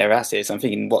and their assets. I'm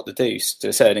thinking, what the deuce, to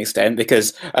a certain extent,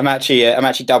 because I'm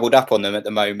actually doubled up on them at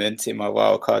the moment in my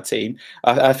wildcard team.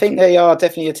 I think they are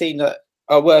definitely a team that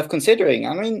are worth considering.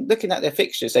 I mean, looking at their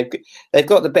fixtures, they've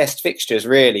got the best fixtures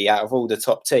really out of all the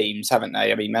top teams, haven't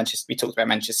they? I mean, we talked about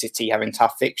Manchester City having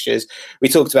tough fixtures. We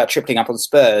talked about tripling up on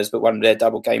Spurs, but one of their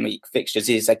double game week fixtures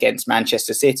is against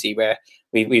Manchester City, where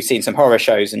we've seen some horror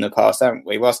shows in the past, haven't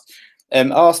we? Whilst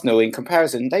Arsenal, in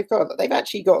comparison, they've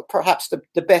actually got perhaps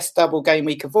the best double game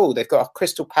week of all. They've got a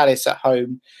Crystal Palace at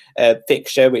home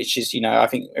fixture, which is, I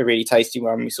think a really tasty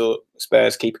one. We saw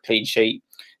Spurs keep a clean sheet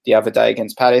the other day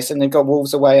against Palace, and they've got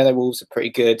Wolves away. Their Wolves are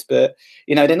pretty good, but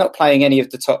they're not playing any of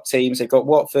the top teams. They've got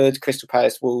Watford, Crystal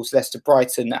Palace, Wolves, Leicester,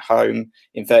 Brighton at home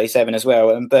in 37 as well,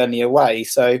 and Burnley away.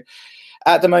 So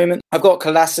at the moment, I've got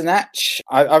Kolasinac.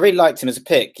 I really liked him as a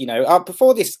pick.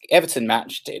 Before this Everton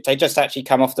match, they just actually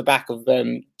come off the back of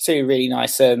 2 really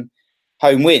nice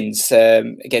home wins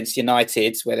against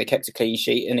United, where they kept a clean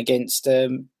sheet, and against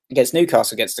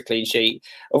Newcastle against a clean sheet.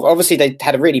 Obviously, they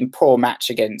had a really poor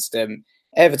match against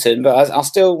Everton, but I'm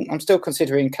still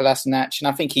considering Kolasinac, and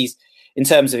I think he's, in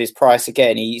terms of his price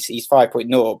again, he's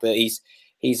 5.0, but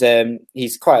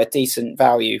he's quite a decent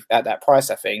value at that price,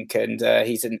 I think, and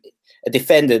he's a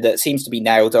defender that seems to be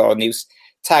nailed on. He was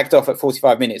tagged off at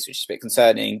 45 minutes, which is a bit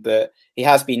concerning, but he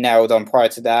has been nailed on prior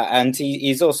to that, and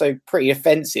he's also pretty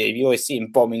offensive. You always see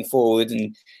him bombing forward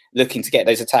and looking to get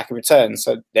those attacking returns.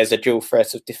 So there's a dual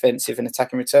threat of defensive and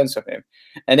attacking returns from him.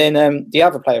 And then the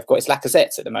other player I've got is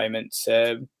Lacazette at the moment.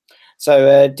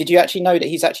 So did you actually know that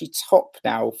he's actually top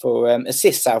now for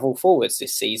assists out of all forwards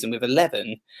this season with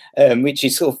 11, which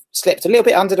is sort of slipped a little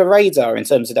bit under the radar in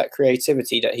terms of that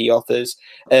creativity that he offers.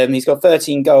 He's got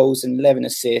 13 goals and 11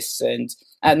 assists, and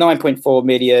at 9.4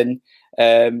 million,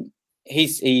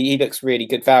 he looks really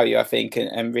good value, I think,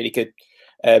 and really good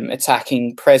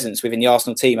attacking presence within the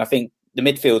Arsenal team. I think the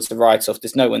midfield's the write-off.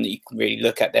 There's no one that you can really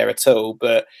look at there at all.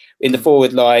 But in the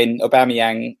forward line,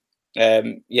 Aubameyang,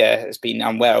 has been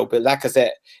unwell. But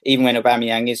Lacazette, even when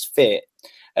Aubameyang is fit,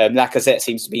 Lacazette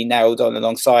seems to be nailed on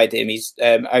alongside him. He's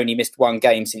only missed one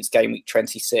game since game week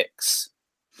 26.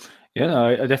 Yeah, no,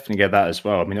 I definitely get that as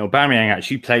well. I mean, Aubameyang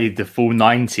actually played the full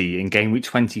 90 in game week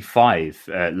 25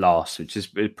 last, which is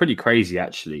pretty crazy,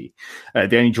 actually.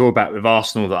 The only drawback with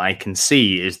Arsenal that I can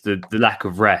see is the lack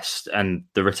of rest and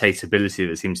the rotatability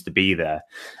that seems to be there.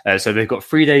 So they've got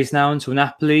 3 days now until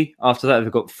Napoli. After that, they've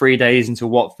got 3 days until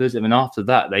Watford. And then after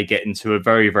that, they get into a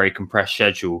very, very compressed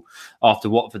schedule. After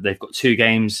Watford, they've got 2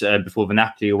 games before the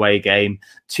Napoli away game,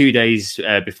 2 days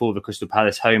before the Crystal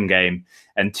Palace home game,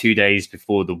 and 2 days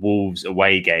before the Wolves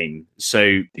away game.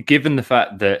 So given the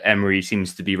fact that Emery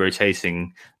seems to be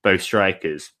rotating both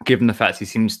strikers, given the fact he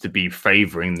seems to be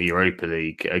favouring the Europa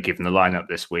League, given the lineup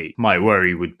this week, my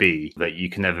worry would be that you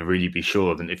can never really be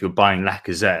sure that if you're buying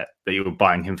Lacazette, that you're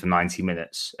buying him for 90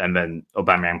 minutes and then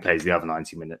Aubameyang plays the other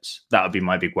 90 minutes. That would be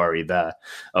my big worry there,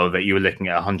 or that you were looking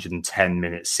at 110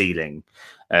 minute ceiling.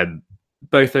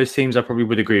 Both those teams, I probably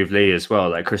would agree with Lee as well.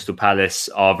 Like Crystal Palace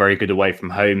are very good away from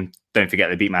home. Don't forget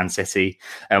they beat Man City.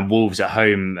 And Wolves at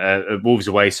home, Wolves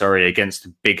away, against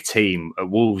a big team.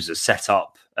 Wolves are set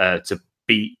up to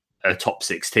beat a top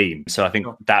 6 team. So I think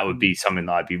that would be something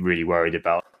that I'd be really worried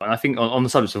about. And I think on the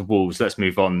subject of Wolves, let's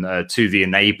move on to the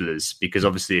enablers, because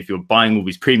obviously if you're buying all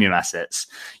these premium assets,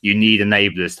 you need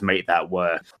enablers to make that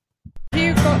work.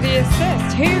 Who got the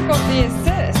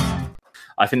assist?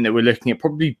 I think that we're looking at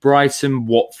probably Brighton,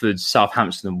 Watford,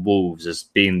 Southampton and Wolves as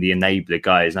being the enabler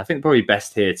guys. And I think probably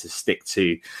best here to stick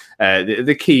to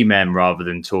the key men rather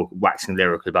than waxing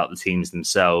lyrical about the teams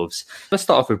themselves. Let's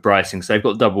start off with Brighton, because they've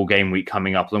got double game week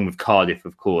coming up, along with Cardiff,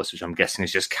 of course, which I'm guessing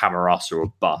is just Camarasa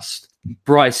or bust.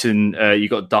 Brighton, you've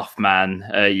got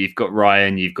Duffman, you've got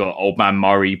Ryan, you've got Old Man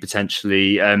Murray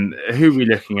potentially. Who are we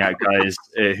looking at, guys?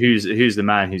 Who's the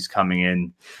man who's coming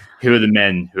in? Who are the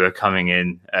men who are coming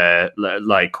in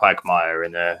like Quagmire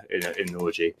in an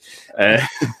orgy?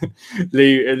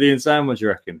 Lee and Sam, what do you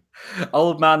reckon?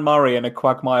 Old Man Murray and a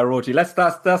Quagmire orgy. That's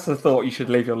a thought you should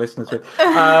leave your listeners with.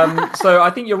 So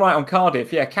I think you're right on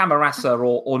Cardiff. Yeah, Camarasa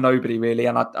or nobody really.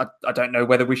 And I don't know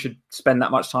whether we should spend that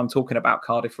much time talking about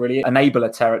Cardiff really.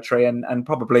 Enabler territory and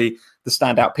probably the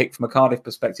standout pick from a Cardiff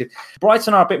perspective.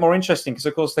 Brighton are a bit more interesting because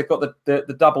of course they've got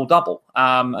the double.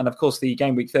 And of course the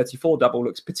game week 34 double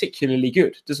looks particularly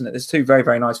good, doesn't it? There's 2 very,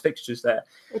 very nice fixtures there.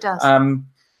 It does.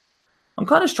 I'm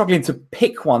kind of struggling to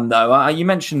pick one, though. You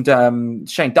mentioned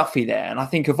Shane Duffy there, and I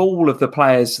think of all of the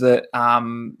players that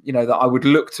that I would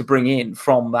look to bring in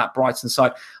from that Brighton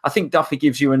side, I think Duffy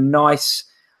gives you a nice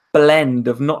blend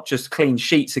of not just clean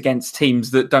sheets against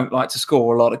teams that don't like to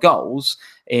score a lot of goals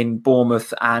in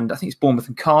Bournemouth, and I think it's Bournemouth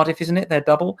and Cardiff, isn't it? They're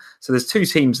double. So there's 2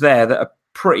 teams there that are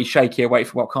pretty shaky away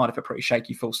from, Cardiff are pretty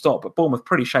shaky full stop, but Bournemouth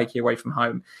pretty shaky away from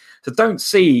home. So don't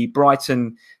see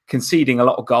Brighton conceding a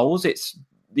lot of goals.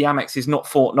 The Amex is not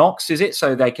Fort Knox, is it?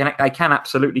 So they can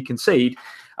absolutely concede.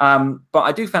 But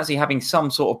I do fancy having some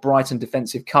sort of Brighton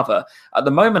defensive cover. At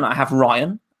the moment, I have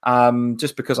Ryan,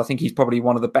 just because I think he's probably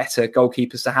one of the better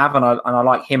goalkeepers to have, and I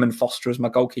like him and Foster as my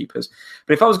goalkeepers.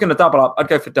 But if I was going to double up, I'd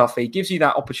go for Duffy. Gives you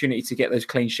that opportunity to get those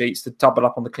clean sheets, to double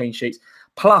up on the clean sheets.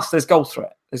 Plus, there's goal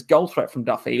threat. There's goal threat from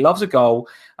Duffy. He loves a goal.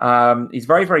 He's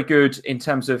very, very good in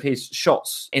terms of his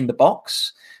shots in the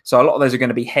box. So a lot of those are going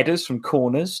to be headers from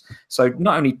corners. So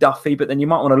not only Duffy, but then you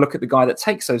might want to look at the guy that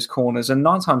takes those corners. And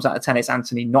 9 times out of 10, it's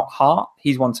Anthony, not Hart.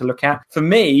 He's one to look at. For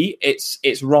me,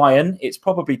 it's Ryan. It's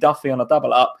probably Duffy on a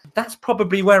double up. That's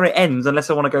probably where it ends, unless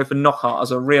I want to go for Knockhart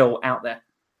as a real out there.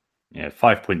 Yeah,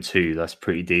 5.2. That's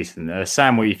pretty decent.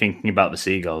 Sam, what are you thinking about the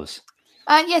Seagulls?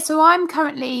 So I'm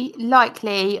currently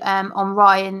likely on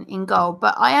Ryan in goal,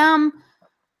 but I am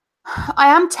I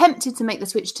am tempted to make the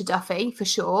switch to Duffy for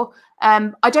sure.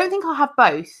 I don't think I'll have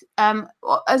both.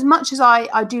 As much as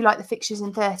I do like the fixtures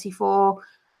in 34,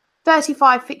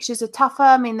 35 fixtures are tougher.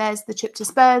 I mean, there's the trip to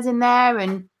Spurs in there,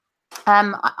 and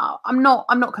I'm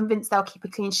not convinced they'll keep a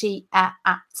clean sheet at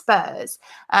Spurs.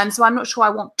 So I'm not sure I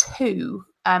want two.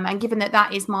 And given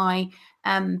that is my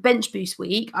bench boost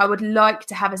week, I would like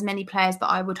to have as many players that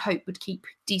I would hope would keep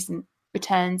decent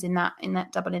returns in that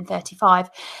double in 35.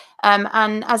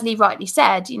 And as Lee rightly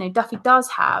said, Duffy does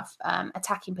have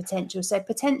attacking potential. So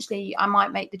potentially I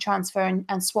might make the transfer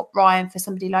and swap Ryan for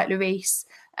somebody like Lloris,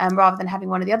 rather than having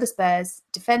one of the other Spurs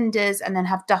defenders and then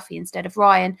have Duffy instead of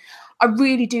Ryan. I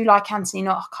really do like Anthony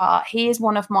Knockaert. He is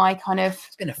one of my kind of...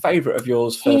 He's been a favourite of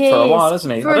yours for a while,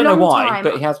 hasn't he? I don't know why,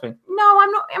 but he has been. No,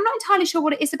 I'm not entirely sure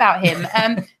what it is about him.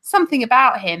 Something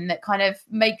about him that kind of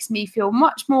makes me feel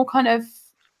much more kind of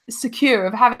secure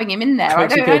of having him in there. I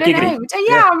don't know.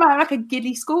 Yeah, I'm like a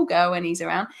giddy schoolgirl when he's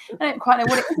around. I don't quite know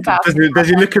what it is about. Does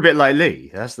he look a bit like Lee?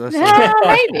 That's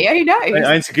maybe. Who knows?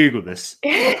 I need to Google this.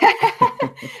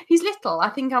 He's little. I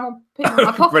think I'm put him in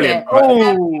my pocket.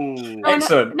 Brilliant.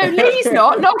 Excellent. No, Lee's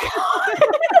not.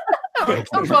 I've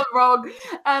gone wrong.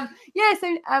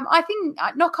 So I think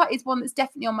Knockaert is one that's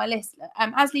definitely on my list.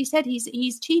 As Lee said,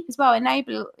 he's cheap as well.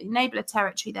 Enabler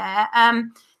territory there.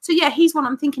 So yeah, he's one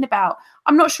I'm thinking about.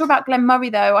 I'm not sure about Glenn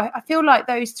Murray though. I feel like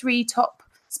those three top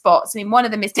spots. I mean, one of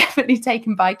them is definitely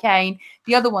taken by Kane.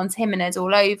 The other one's Jimenez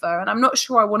all over. And I'm not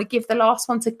sure I want to give the last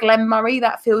one to Glenn Murray.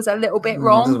 That feels a little bit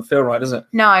wrong. Doesn't feel right, does it?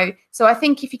 No. So I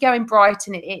think if you go in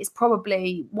Brighton, it's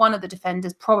probably one of the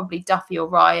defenders, probably Duffy or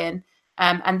Ryan.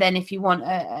 And then if you want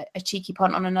a cheeky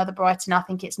punt on another Brighton, I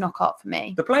think it's Knockaert for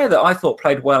me. The player that I thought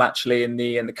played well actually in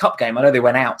the cup game, I know they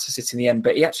went out to sit in the end,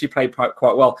 but he actually played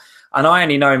quite well. And I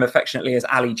only know him affectionately as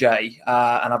Ali J,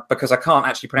 because I can't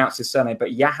actually pronounce his surname, but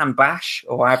Jahan Bash,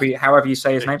 or however you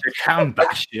say his name. Jahan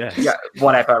Bash, yes. Yeah,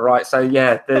 whatever, right. So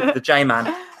yeah, the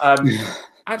J-man.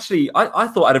 Actually, I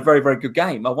thought I had a very, very good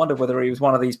game. I wonder whether he was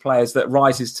one of these players that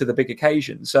rises to the big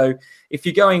occasion. So if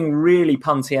you're going really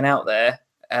punty and out there,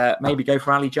 maybe go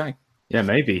for Ali J. Yeah,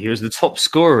 maybe. He was the top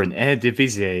scorer in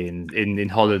Eredivisie in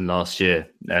Holland last year.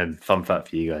 Fun fact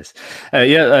for you guys.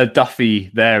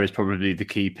 Duffy there is probably the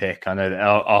key pick. I know that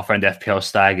our friend FPL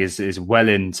Stag is well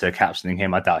into captaining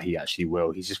him. I doubt he actually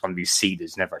will. He's just one of these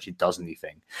seeders, never actually does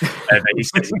anything. But he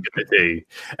says he's going to do.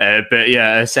 But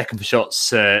yeah, second for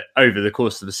shots over the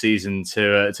course of the season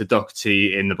to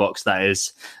Doherty in the box, that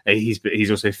is. He's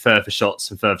also third for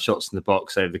shots in the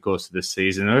box over the course of this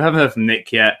season. We haven't heard from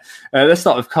Nick yet. Let's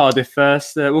start with Cardiff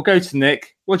first. We'll go to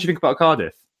Nick. What do you think about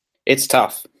Cardiff? It's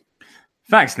tough.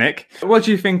 Thanks, Nick. What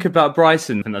do you think about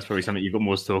Brighton? I think that's probably something you've got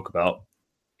more to talk about.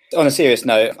 On a serious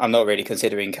note, I'm not really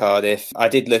considering Cardiff. I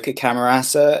did look at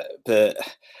Camarasa, but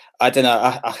I don't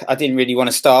know. I didn't really want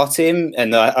to start him,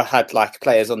 and I had like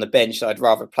players on the bench that I'd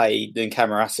rather play than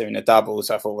Camarasa in a double.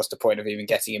 So I thought, what's the point of even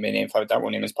getting him in if I don't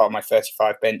want him as part of my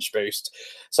 35 bench boost?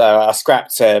 So I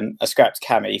scrapped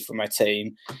Cammy for my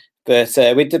team. But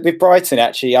with Brighton,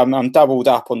 actually, I'm doubled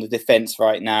up on the defence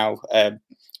right now.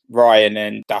 Ryan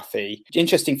and Duffy.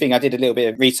 Interesting thing, I did a little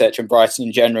bit of research on Brighton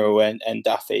in general and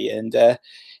Duffy. And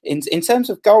in terms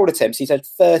of goal attempts, he's had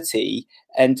 30.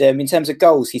 And in terms of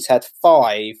goals, he's had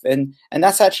 5. And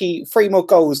that's actually 3 more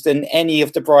goals than any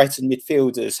of the Brighton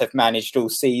midfielders have managed all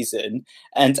season.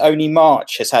 And only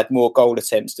March has had more goal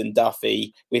attempts than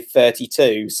Duffy with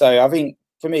 32. So I think,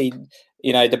 for me,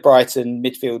 the Brighton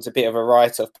midfield's a bit of a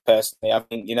write-off, personally. I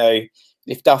think,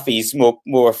 if Duffy's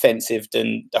more offensive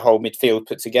than the whole midfield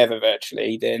put together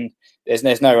virtually, then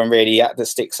there's no one really that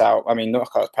sticks out. I mean,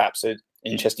 Knockaert's perhaps an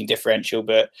interesting differential,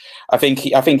 but I think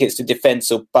it's the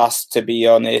defence or bust, to be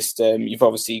honest. You've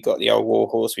obviously got the old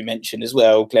warhorse we mentioned as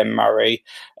well, Glenn Murray,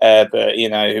 but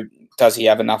does he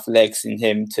have enough legs in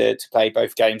him to play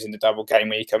both games in the double game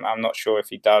week? I'm not sure if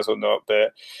he does or not,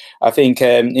 but I think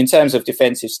in terms of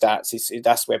defensive stats,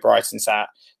 that's where Brighton's at.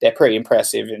 They're pretty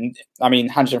impressive. And I mean,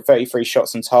 133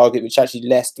 shots on target, which is actually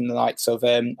less than the likes of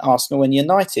Arsenal and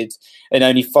United, and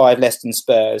only 5 less than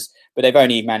Spurs, but they've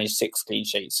only managed 6 clean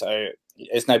sheets. So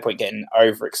there's no point getting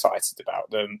overexcited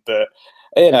about them. But,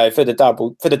 for the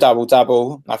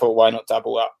double, I thought, why not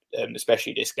double up,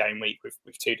 especially this game week with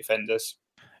 2 defenders?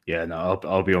 Yeah, no,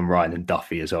 I'll be on Ryan and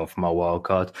Duffy as well for my wild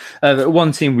card.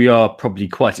 One team we are probably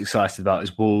quite excited about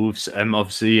is Wolves.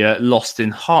 Obviously, lost in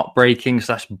heartbreaking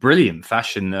 / brilliant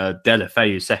fashion.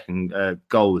 Delafeu's second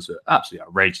goal was absolutely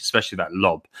outrageous, especially that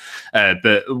lob.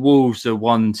 But Wolves are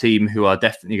one team who are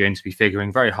definitely going to be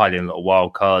figuring very highly in a lot of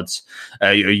wild cards.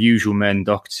 Your usual men,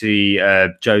 Doherty,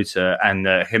 Jota, and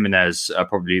Jimenez are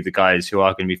probably the guys who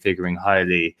are going to be figuring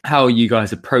highly. How are you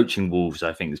guys approaching Wolves?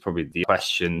 I think is probably the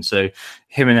question. So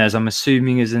Jimenez, I'm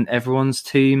assuming, is in everyone's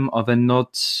team. Are there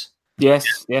nods?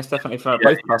 Yes, definitely for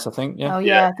both of us, I think. Yeah. Oh,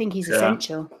 yeah, I think he's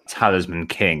essential. Talisman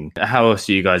King. How else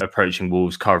are you guys approaching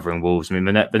Wolves, covering Wolves? I mean,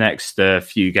 the next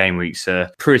few game weeks are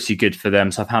pretty good for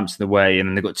them. Southampton away, and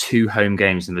then they've got 2 home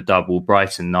games in the double.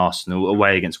 Brighton and Arsenal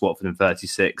away against Watford in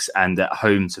 36 and at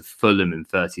home to Fulham in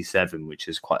 37, which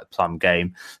is quite a plum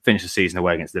game. Finish the season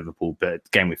away against Liverpool, but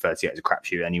game week 38 is a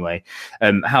crapshoot anyway.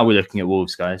 How are we looking at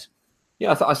Wolves, guys?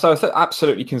 Yeah, so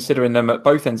absolutely considering them at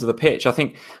both ends of the pitch. I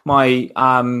think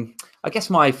I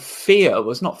guess my fear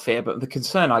was not fear, but the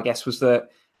concern, I guess, was that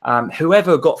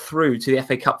whoever got through to the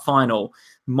FA Cup final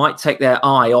might take their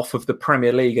eye off of the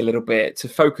Premier League a little bit to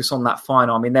focus on that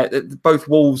final. I mean, both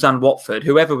Wolves and Watford,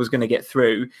 whoever was going to get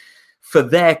through, for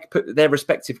their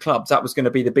respective clubs, that was going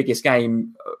to be the biggest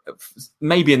game,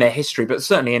 maybe in their history, but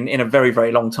certainly in a very,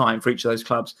 very long time for each of those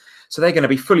clubs. So they're going to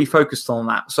be fully focused on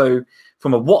that. So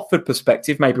from a Watford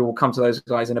perspective, maybe we'll come to those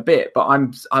guys in a bit, but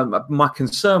my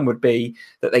concern would be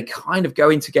that they kind of go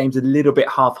into games a little bit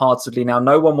half-heartedly now.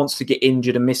 No one wants to get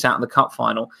injured and miss out on the cup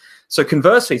final. So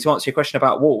conversely, to answer your question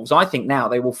about Wolves, I think now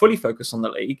they will fully focus on the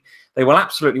league. They will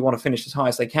absolutely want to finish as high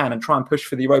as they can and try and push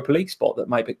for the Europa League spot that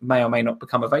may or may not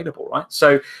become available, right?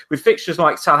 So with fixtures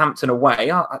like Southampton away,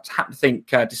 I happen to think,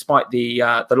 despite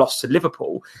the loss to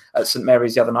Liverpool at St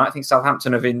Mary's the other night, I think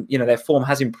Southampton their form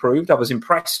has improved. I was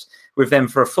impressed with them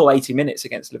for a full 80 minutes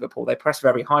against Liverpool. They pressed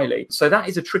very highly. So that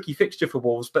is a tricky fixture for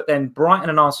Wolves. But then Brighton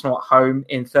and Arsenal at home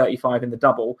in 35 in the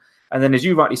double. And then, as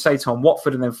you rightly say, Tom,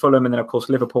 Watford and then Fulham and then, of course,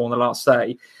 Liverpool on the last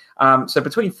day. So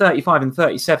between 35 and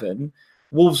 37,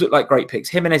 Wolves look like great picks.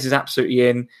 Jimenez is absolutely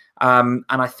in. And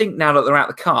I think now that they're out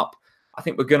the cup, I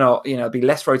think we're going to be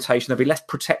less rotation. There'll be less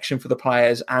protection for the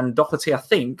players. And Doherty, I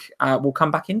think, will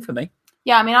come back in for me.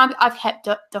 Yeah, I mean, I've kept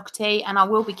Doherty and I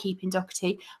will be keeping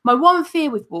Doherty. My one fear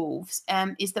with Wolves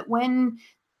is that when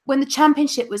the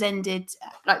championship was ended,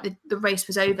 like the race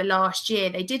was over last year,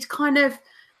 they did kind of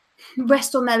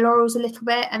rest on their laurels a little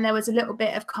bit, and there was a little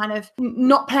bit of kind of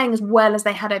not playing as well as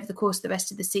they had over the course of the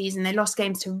rest of the season. They lost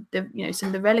games to some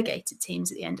of the relegated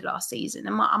teams at the end of last season,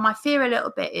 and my fear a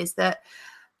little bit is that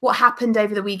what happened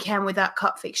over the weekend with that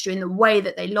cup fixture, in the way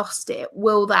that they lost it,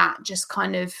 will that just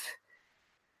kind of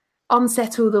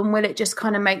unsettle them? Will it just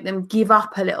kind of make them give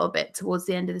up a little bit towards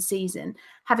the end of the season?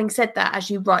 Having said that,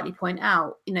 as you rightly point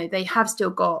out, they have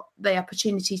still got the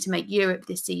opportunity to make Europe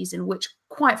this season, which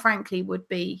quite frankly would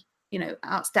be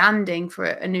outstanding for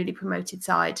a newly promoted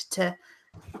side to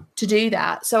do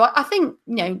that. So I think,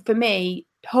 for me,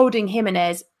 holding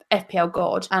Jimenez, FPL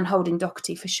God, and holding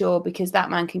Doherty for sure, because that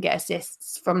man can get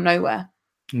assists from nowhere.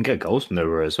 You can get goals from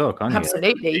nowhere as well, can't you?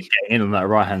 Absolutely. Getting in on that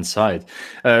right-hand side.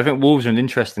 I think Wolves are an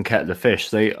interesting kettle of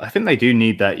fish. I think they do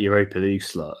need that Europa League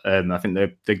slot. I think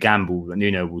the gamble that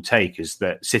Nuno will take is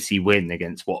that City win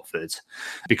against Watford,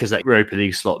 because that Europa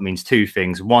League slot means two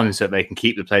things. One is that they can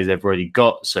keep the players they've already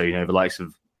got. So, the likes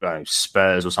of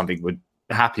Spurs or something would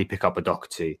happily pick up a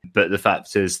Doherty. But the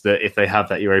fact is that if they have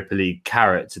that Europa League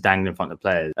carrot to dangle in front of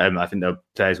players, I think the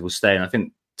players will stay. And I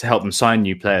think to help them sign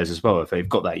new players as well, if they've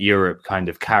got that Europe kind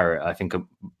of carrot, I think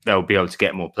they'll be able to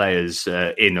get more players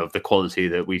in of the quality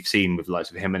that we've seen with the likes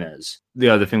of Jimenez. The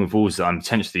other thing with Wolves is that I'm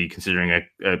potentially considering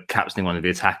captaining one of the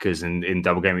attackers in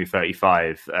double game week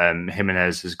 35.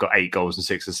 Jimenez has got 8 goals and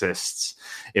 6 assists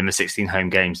in the 16 home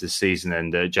games this season,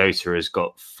 and Jota has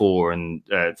got 4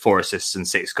 assists and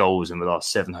 6 goals in the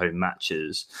last 7 home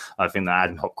matches. I think that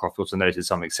Adam Hopcroft also noted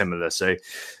something similar. So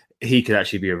he could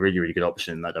actually be a really, really good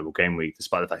option in that double game week,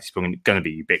 despite the fact he's going to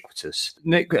be ubiquitous.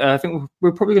 Nick, I think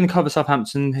we're probably going to cover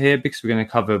Southampton here because we're going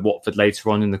to cover Watford later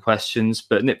on in the questions.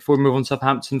 But Nick, before we move on to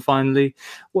Southampton finally,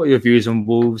 what are your views on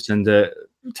Wolves and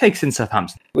take us in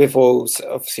Southampton? With Wolves,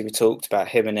 obviously we talked about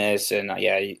Jimenez, and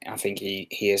I think he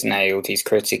is nailed. He's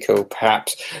critical.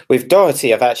 Perhaps with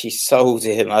Doherty, I've actually sold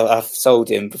him. I've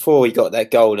sold him before he got that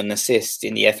goal and assist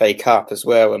in the FA Cup as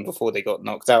well, and before they got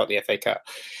knocked out of the FA Cup.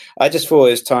 I just thought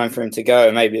it was time for him to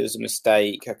go. Maybe it was a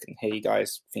mistake. I can hear you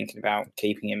guys thinking about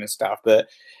keeping him and stuff. But,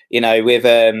 with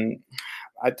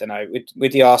I don't know,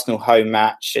 with the Arsenal home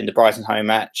match and the Brighton home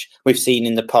match, we've seen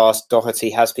in the past Doherty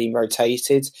has been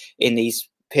rotated in these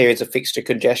periods of fixture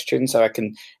congestion, so I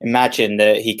can imagine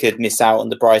that he could miss out on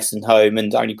the Brighton home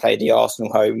and only play the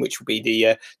Arsenal home, which will be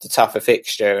the tougher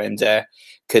fixture, and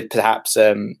could perhaps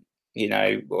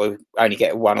only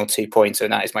get 1 or 2 points,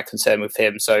 and that is my concern with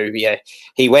him. So yeah,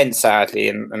 he went sadly,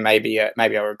 and maybe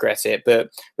I'll regret it. But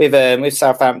with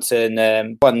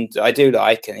Southampton, one I do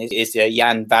like is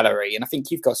Jan Valery, and I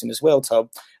think you've got him as well, Tom.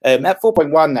 At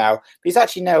 4.1 now, but he's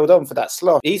actually nailed on for that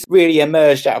slot. He's really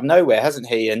emerged out of nowhere, hasn't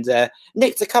he? And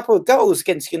nicked a couple of goals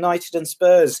against United and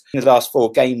Spurs in the last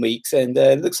 4 game weeks, and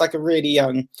looks like a really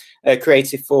young,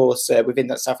 creative force within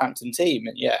that Southampton team.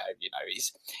 And yeah,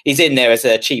 he's in there as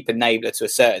a cheap enabler to a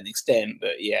certain extent,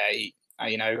 but yeah,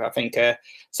 I think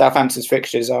Southampton's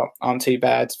fixtures aren't too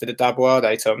bad for the double, are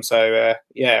they, Tom? So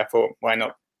I thought, why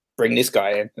not bring this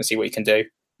guy in and see what he can do?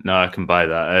 No, I can buy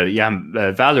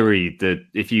that. Valery,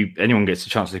 if anyone gets a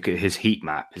chance to look at his heat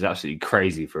map, is absolutely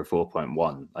crazy for a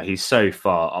 4.1. Like, he's so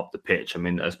far up the pitch. I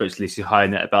mean, I spoke to Lucy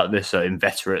Hynett about this,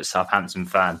 inveterate Southampton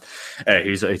fan,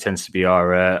 who tends to be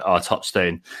our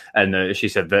touchstone. And she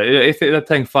said that if they're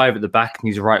playing 5 at the back and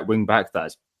he's a right wing back,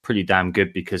 that's pretty damn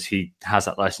good because he has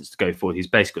that license to go forward. He's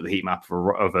basically got the heat map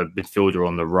of a midfielder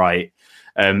on the right.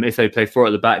 If they play 4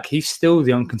 at the back, he's still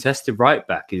the uncontested right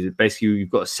back. Basically, you've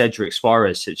got a Cedric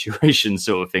Suarez situation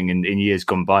sort of thing in years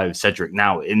gone by, with Cedric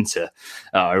now at Inter,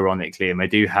 ironically. And they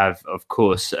do have, of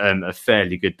course, a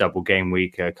fairly good double game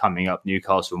week coming up,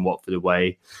 Newcastle and Watford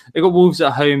away. They've got Wolves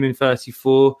at home in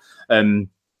 34.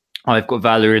 I've got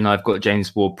Valery and I've got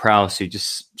James Ward-Prowse, who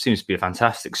just seems to be a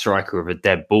fantastic striker of a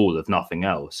dead ball, if nothing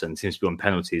else, and seems to be on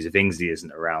penalties if Ingsley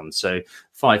isn't around. So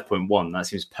 5.1, that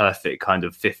seems perfect kind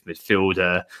of fifth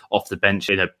midfielder off the bench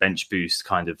in a bench boost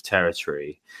kind of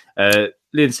territory. Lee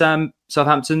and Sam,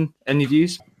 Southampton, any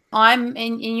views? I'm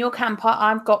in your camp.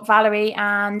 I've got Valery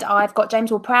and I've got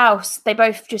James Ward-Prowse. They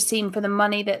both just seem, for the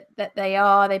money that they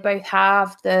are, they both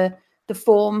have the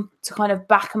form to kind of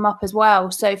back them up as well.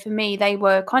 So for me, they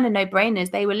were kind of no-brainers.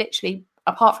 They were literally,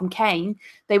 apart from Kane,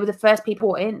 they were the first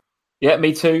people in. Yeah,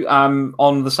 me too.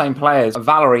 On the same players.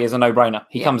 Valery is a no-brainer.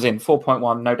 He comes in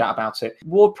 4.1, no doubt about it.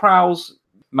 Ward-Prowse,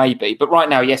 maybe. But right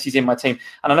now, yes, he's in my team.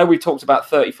 And I know we've talked about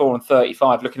 34 and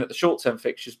 35, looking at the short-term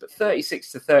fixtures, but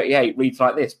 36 to 38 reads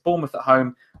like this. Bournemouth at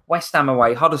home, West Ham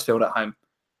away, Huddersfield at home.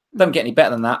 Don't get any better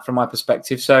than that from my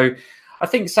perspective. So I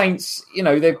think Saints,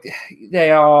 they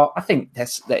are. I think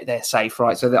they're safe,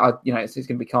 right? So that it's going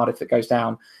to be Cardiff that goes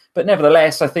down. But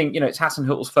nevertheless, I think it's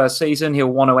Hasenhüttl's first season. He'll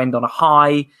want to end on a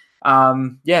high.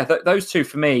 Those two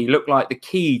for me look like the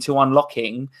key to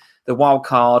unlocking the wild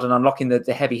card and unlocking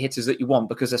the heavy hitters that you want,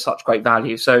 because they're such great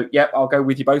value. So I'll go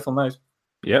with you both on those.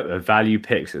 Yep, value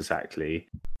picks exactly.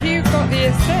 Who got the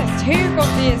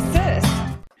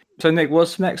assist? So Nick,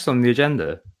 what's next on the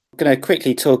agenda? I'm going to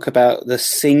quickly talk about the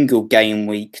single game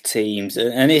week teams,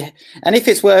 and if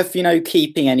it's worth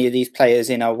keeping any of these players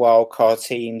in our wildcard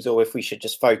teams, or if we should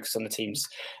just focus on the teams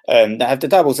that have the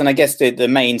doubles. And I guess the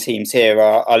main teams here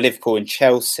are Liverpool and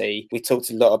Chelsea. We talked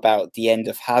a lot about the end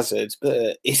of Hazard,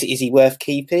 but is he worth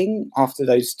keeping after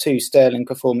those 2 Sterling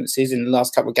performances in the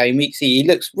last couple of game weeks? He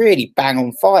looks really bang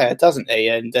on fire, doesn't he?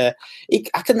 And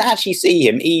I can actually see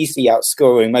him easily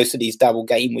outscoring most of these double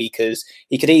game weekers.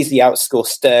 He could easily outscore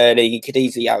Sterling. He could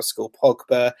easily outscore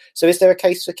Pogba. So is there a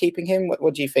case for keeping him?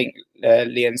 What do you think,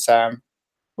 Lee and Sam?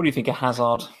 What do you think of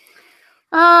Hazard?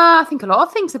 I think a lot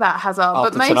of things about Hazard.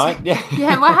 After but tonight,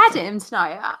 well, I had him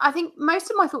tonight. I think most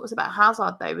of my thoughts about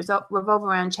Hazard, though, revolve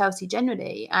around Chelsea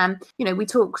generally. We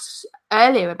talked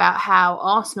earlier about how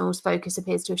Arsenal's focus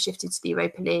appears to have shifted to the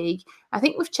Europa League. I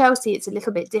think with Chelsea, it's a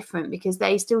little bit different because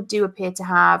they still do appear to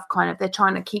have they're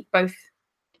trying to keep both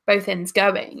ends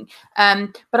going.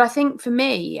 But I think for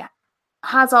me,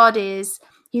 Hazard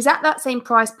he's at that same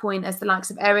price point as the likes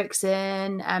of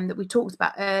Eriksen that we talked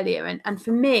about earlier. And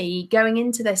for me, going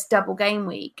into this double game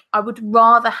week, I would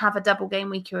rather have a double game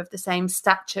weeker of the same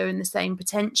stature and the same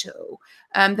potential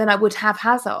than I would have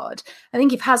Hazard. I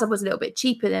think if Hazard was a little bit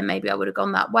cheaper, then maybe I would have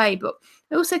gone that way. But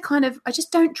I also I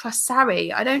just don't trust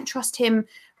Sarri. I don't trust him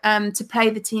to play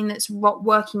the team that's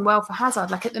working well for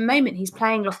Hazard. Like at the moment, he's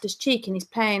playing Loftus-Cheek and he's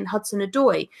playing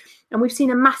Hudson-Odoi. And we've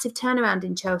seen a massive turnaround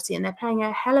in Chelsea and they're playing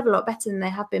a hell of a lot better than they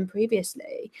have been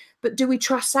previously. But do we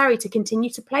trust Sarri to continue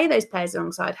to play those players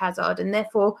alongside Hazard and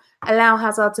therefore allow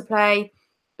Hazard to play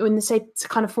in the same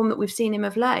kind of form that we've seen him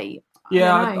of late?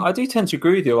 I do tend to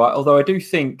agree with you, although I do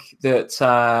think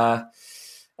that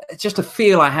just a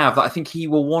feel I have that I think he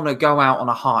will want to go out on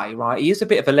a high, right? He is a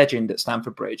bit of a legend at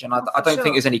Stamford Bridge, and I don't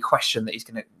think there's any question that he's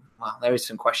going to... Well, there is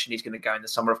some question he's going to go in the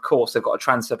summer. Of course, they've got a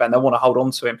transfer ban. They want to hold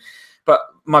on to him. But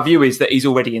my view is that he's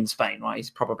already in Spain, right? He's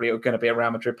probably going to be a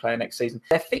Real Madrid player next season.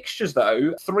 Their fixtures,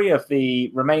 though, 3 of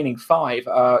the remaining 5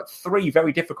 are 3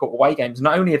 very difficult away games.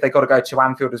 Not only have they got to go to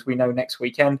Anfield, as we know, next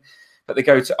weekend, but they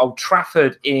go to Old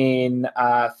Trafford in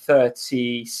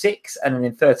 36, and then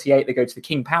in 38 they go to the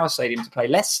King Power Stadium to play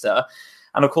Leicester.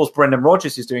 And of course, Brendan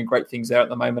Rodgers is doing great things there at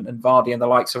the moment, and Vardy and the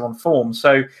likes are on form.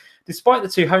 So despite the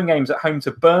 2 home games at home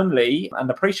to Burnley, and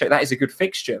I appreciate that is a good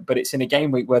fixture, but it's in a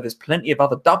game week where there's plenty of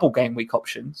other double game week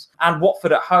options. And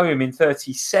Watford at home in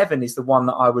 37 is the one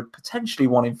that I would potentially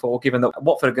want him for, given that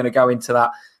Watford are going to go into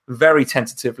that very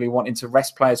tentatively, wanting to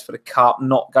rest players for the Cup,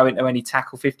 not go into any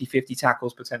 50-50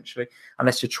 tackles potentially,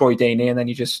 unless you're Troy Deeney, and then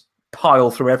you just pile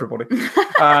through everybody.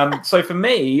 So for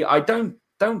me, I don't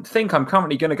think I'm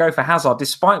currently going to go for Hazard,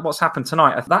 despite what's happened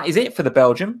tonight. That is it for the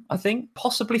Belgium, I think,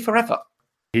 possibly forever.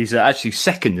 He's actually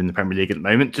second in the Premier League at the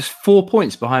moment, just 4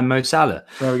 points behind Mo Salah.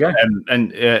 There we go.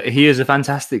 And he is a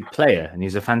fantastic player, and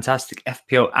he's a fantastic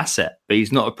FPL asset, but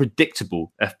he's not a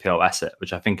predictable FPL asset,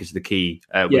 which I think is the key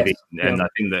with him. And I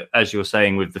think that, as you're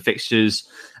saying, with the fixtures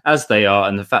as they are,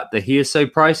 and the fact that he is so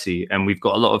pricey, and we've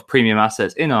got a lot of premium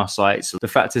assets in our sites, the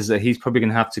fact is that he's probably going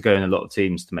to have to go in a lot of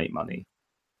teams to make money.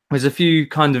 There's a few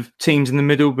kind of teams in the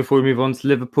middle before we move on to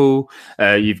Liverpool.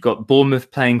 You've got Bournemouth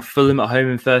playing Fulham at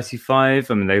home in 35.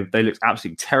 I mean, they looked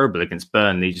absolutely terrible against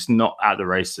Burnley, just not at the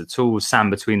race at all, sand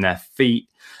between their feet.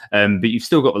 But you've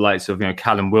still got the likes of,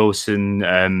 Callum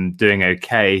Wilson doing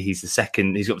okay. He's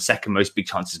got the second most big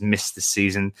chances missed this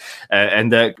season.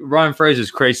 And Ryan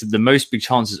Fraser's created the most big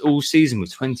chances all season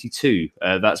with 22.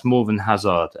 That's more than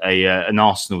Hazard, an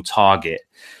Arsenal target.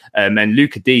 And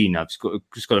Luca Dean, I've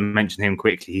just got to mention him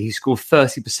quickly. He scored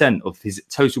 30% of his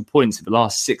total points in the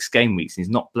last 6 game weeks, and he's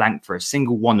not blanked for a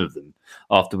single one of them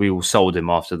after we all sold him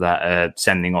after that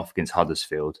sending off against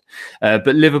Huddersfield.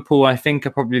 But Liverpool, I think,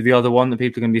 are probably the other one that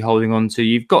people are going to be holding on to.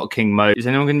 You've got King Mo. Is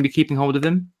anyone going to be keeping hold of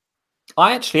him?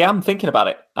 I actually am thinking about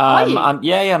it. And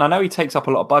I know he takes up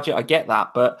a lot of budget. I get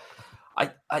that, but I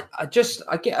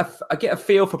get a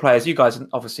feel for players. You guys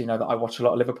obviously know that I watch a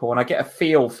lot of Liverpool, and I get a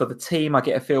feel for the team. I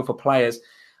get a feel for players,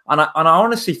 and I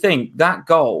honestly think that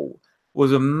goal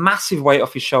was a massive weight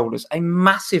off his shoulders, a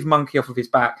massive monkey off of his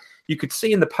back. You could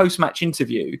see in the post-match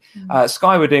interview,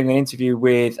 Sky were doing an interview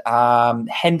with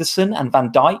Henderson and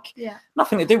Van Dijk. Yeah.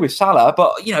 Nothing to do with Salah,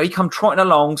 but, he come trotting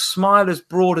along, smile as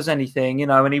broad as anything,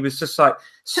 and he was just like...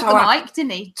 Took the mic,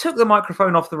 didn't he? Took the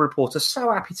microphone off the reporter,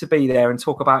 so happy to be there and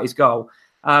talk about his goal.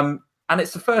 And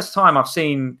it's the first time I've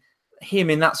seen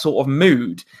him in that sort of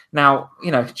mood. Now,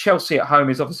 Chelsea at home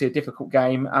is obviously a difficult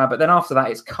game, but then after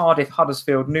that, it's Cardiff,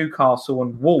 Huddersfield, Newcastle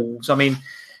and Wolves. I mean...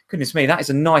 Goodness me, that is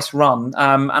a nice run.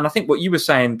 And I think what you were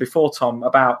saying before, Tom,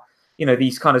 about,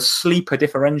 these kind of sleeper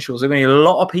differentials, there are going to be a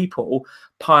lot of people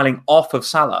piling off of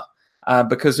Salah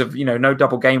because of, no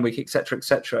double game week, etc.,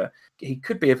 etc. He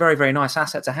could be a very, very nice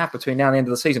asset to have between now and the end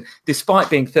of the season, despite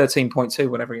being 13.2,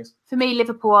 whatever he is. For me,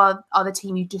 Liverpool are the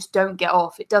team you just don't get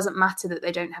off. It doesn't matter that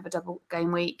they don't have a double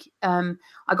game week. I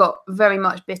got very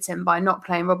much bitten by not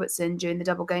playing Robertson during the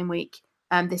double game week.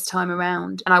 This time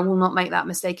around, and I will not make that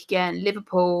mistake again.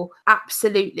 Liverpool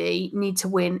absolutely need to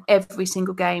win every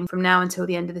single game from now until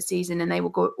the end of the season, and they will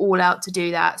go all out to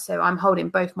do that. So I'm holding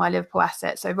both my Liverpool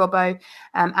assets, so Robbo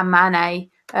and Mane.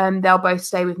 They'll both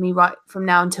stay with me right from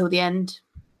now until the end.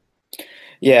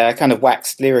 Yeah, I kind of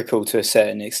waxed lyrical to a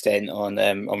certain extent on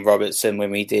Robertson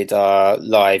when we did our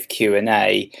live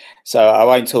Q&A. So I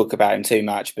won't talk about him too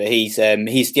much, but he's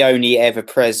the only ever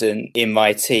present in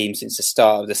my team since the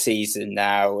start of the season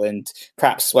now, and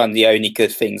perhaps one of the only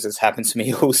good things that's happened to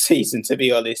me all season, to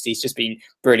be honest. He's just been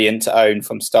brilliant to own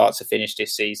from start to finish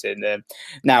this season.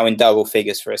 Now in double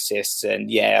figures for assists,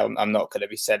 and I'm not going to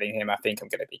be selling him. I think I'm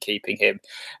going to be keeping him.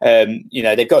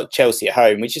 They've got Chelsea at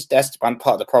home, that's one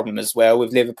part of the problem as well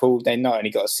with Liverpool. They've not only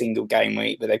got a single game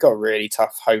week, but they've got a really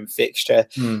tough home fixture,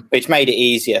 which made it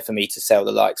easier for me to sell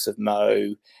the likes of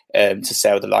Mo, to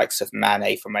sell the likes of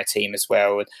Mane from my team as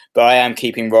well. But I am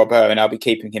keeping Robbo, and I'll be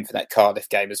keeping him for that Cardiff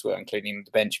game as well, including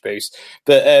the bench boost.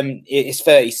 But it's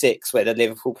 36 where the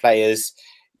Liverpool players,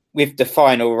 with the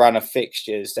final run of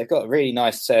fixtures, they've got a really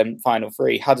nice final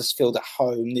 3. Huddersfield at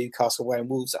home, Newcastle away and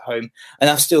Wolves at home. And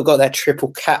I've still got that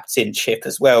triple captain chip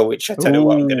as well, which I don't know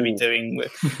what I'm going to be doing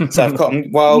with. So I've got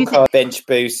wildcard, bench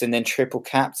boost and then triple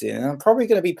captain. And I'm probably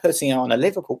going to be putting it on a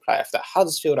Liverpool player for that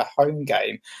Huddersfield at home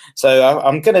game. So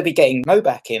I'm going to be getting Mo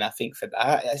back in, I think, for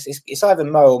that. It's either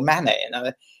Mo or Mane.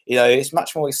 And it's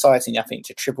much more exciting, I think,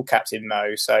 to triple captain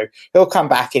Mo. So he'll come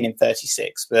back in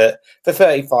 36. But for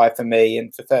 35 for me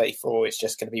and for 34, it's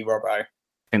just going to be Robbo.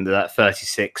 think that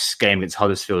 36 game against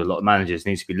Huddersfield, a lot of managers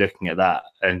need to be looking at that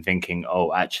and thinking,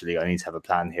 oh, actually, I need to have a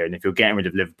plan here. And if you're getting rid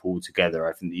of Liverpool altogether,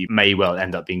 I think that you may well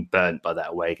end up being burnt by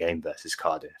that away game versus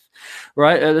Cardiff.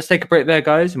 Right, let's take a break there,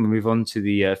 guys, and we'll move on to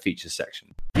the features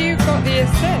section. Who got the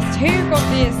assist? Who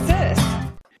got the assist?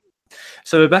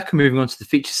 So we're back and moving on to the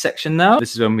features section now.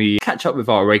 This is when we catch up with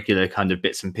our regular kind of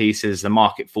bits and pieces, the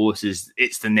market forces,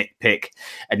 it's the Nick pick,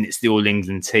 and it's the All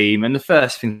England team. And the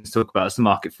first thing to talk about is the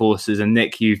market forces. And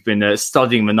Nick, you've been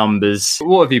studying the numbers.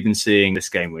 What have you been seeing this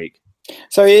game week?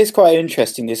 So it is quite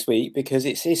interesting this week because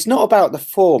it's not about the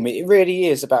form. It really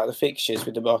is about the fixtures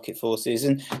with the market forces.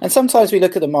 And sometimes we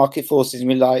look at the market forces and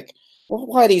we're like, well,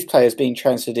 why are these players being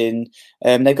transferred in?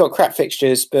 They've got crap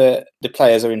fixtures, but the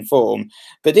players are in form.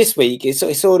 But this week,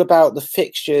 it's all about the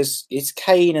fixtures. It's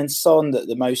Kane and Son that are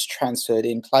the most transferred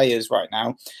in players right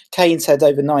now. Kane's had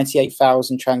over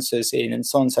 98,000 transfers in, and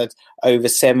Son's had over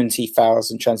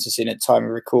 70,000 transfers in at time of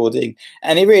recording.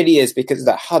 And it really is because of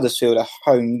that Huddersfield a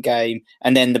home game,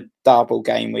 and then the double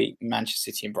game week,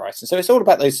 Manchester City and Brighton. So it's all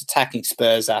about those attacking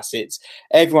Spurs assets.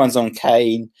 Everyone's on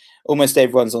Kane. Almost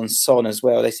everyone's on Son as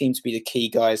well. They seem to be the key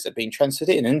guys that have been transferred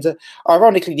in. And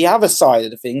ironically, the other side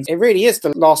of the things, it really is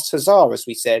the last huzzah, as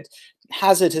we said.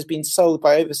 Hazard has been sold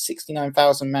by over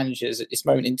 69,000 managers at this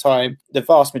moment in time. The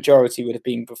vast majority would have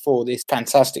been before this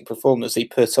fantastic performance he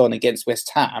put on against West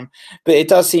Ham. But it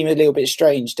does seem a little bit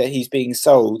strange that he's being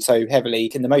sold so heavily.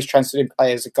 And the most transferred in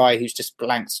player is a guy who's just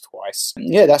blanked twice.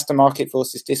 And yeah, that's the market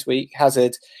forces this week.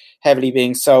 Hazard heavily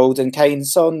being sold and Kane and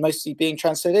Son mostly being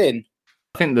transferred in.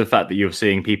 I think the fact that you're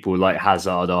seeing people like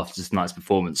Hazard after tonight's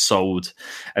performance sold,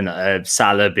 and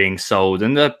Salah being sold,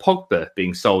 and Pogba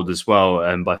being sold as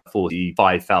well by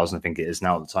 45,000, I think it is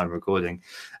now at the time of recording.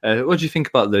 What do you think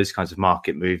about those kinds of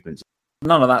market movements?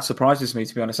 None of that surprises me,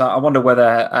 to be honest. I wonder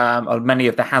whether many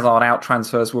of the Hazard out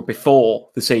transfers were before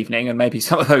this evening, and maybe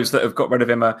some of those that have got rid of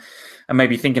him are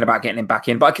maybe thinking about getting him back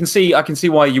in. But I can see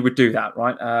why you would do that,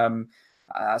 right?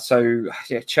 So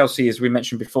Chelsea, as we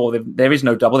mentioned before, there is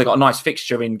no double. They've got a nice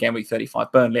fixture in game week 35,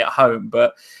 Burnley at home.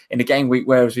 But in a game week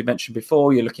where, as we mentioned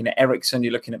before, you're looking at Eriksen,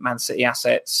 you're looking at Man City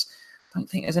assets, I don't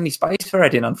think there's any space for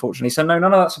Edin, unfortunately. So no,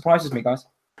 none of that surprises me, guys.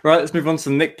 Right, let's move on to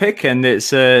the Nick pick, and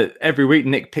it's every week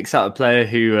Nick picks out a player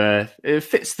who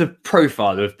fits the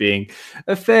profile of being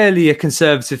a fairly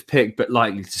conservative pick, but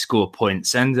likely to score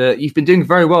points. And you've been doing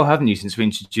very well, haven't you, since we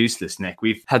introduced this, Nick?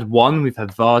 We've had one, we've had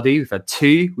Vardy, we've had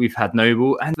two, we've had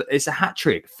Noble, and it's a hat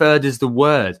trick. Third is the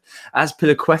word. As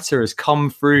Pilaqueta has come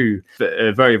through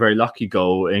a very, very lucky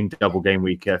goal in double game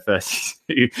week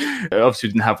 32. Obviously,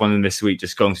 we didn't have one in this week,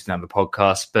 just gone to have a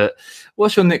podcast. But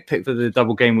what's your Nick pick for the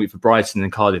double game week for Brighton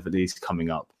and Cardiff, at least, coming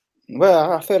up?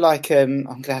 Well, I feel like I'm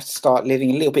going to have to start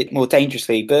living a little bit more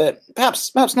dangerously, but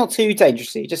perhaps not too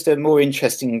dangerously, just a more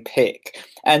interesting pick.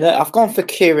 And I've gone for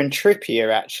Kieran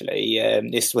Trippier, actually,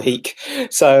 this week.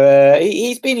 So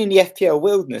he's been in the FPL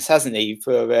wilderness, hasn't he,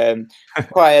 for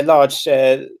quite a large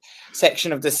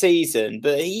section of the season,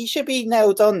 but he should be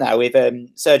nailed on now with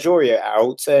Serge Aurier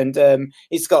out, and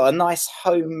he's got a nice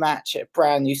home match at a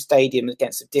brand new stadium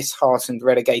against a disheartened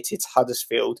relegated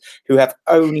Huddersfield, who have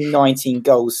only 19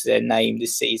 goals to their name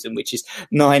this season, which is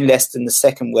 9 less than the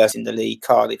second worst in the league,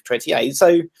 Cardiff, 28.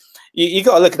 So you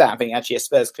got to look at that and think, actually, a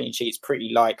Spurs clean sheet is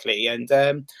pretty likely.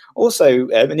 And also,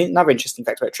 another interesting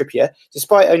fact about Trippier,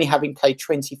 despite only having played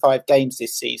 25 games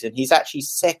this season, he's actually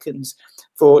second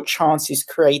for chances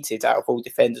created out of all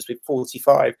defenders with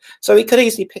 45. So he could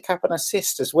easily pick up an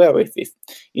assist as well if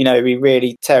we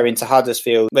really tear into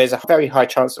Huddersfield. There's a very high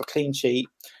chance of a clean sheet,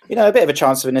 a bit of a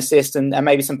chance of an assist and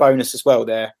maybe some bonus as well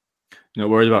there. Not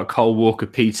worried about Cole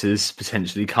Walker-Peters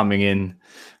potentially coming in,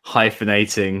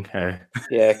 hyphenating.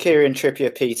 Yeah, Kieran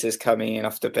Trippier-Peters coming in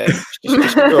off the bench,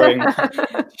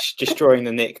 destroying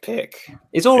the Nick pick.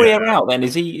 Is Aurier out then?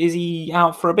 Is he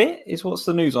out for a bit? What's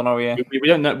the news on Aurier? We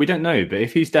don't know. We don't know, but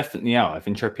if he's definitely out, I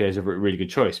think Trippier is a really good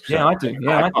choice. Yeah, I do.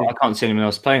 Yeah, I can't see anyone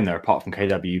else playing there apart from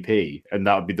KWP, and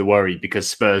that would be the worry because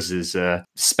Spurs'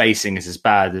 spacing is as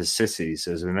bad as City's,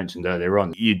 as we mentioned earlier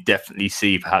on. You definitely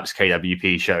see perhaps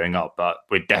KWP showing up, but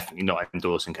we're definitely not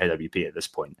endorsing KWP at this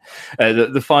point.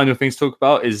 The final thing to talk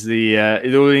about is the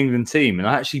All England team, and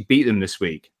I actually beat them this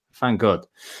week. Thank God.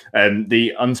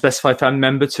 The unspecified fan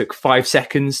member took 5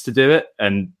 seconds to do it,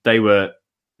 and they were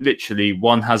literally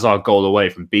one Hazard goal away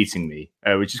from beating me,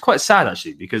 which is quite sad,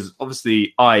 actually, because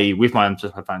obviously I, with my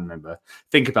unspecified fan member,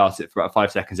 think about it for about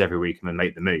 5 seconds every week and then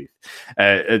make the move.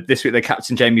 This week, the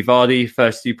captain, Jamie Vardy,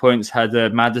 first 2 points, had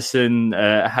Maddison,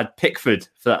 had Pickford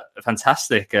for that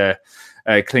fantastic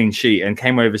clean sheet and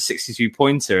came over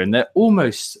 62-pointer, and they're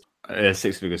almost a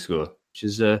 6-figure score, which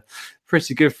is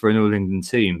pretty good for an All England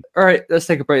team. All right, let's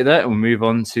take a break there and we'll move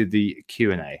on to the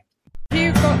Q&A.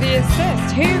 Who got the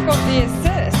assist? Who got the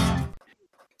assist?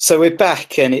 So we're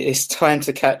back, and it's time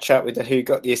to catch up with the Who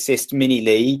Got the Assist mini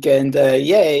league. And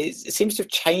it seems to have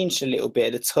changed a little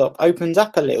bit at the top, opened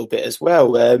up a little bit as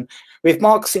well. With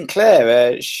Mark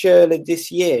Sinclair, surely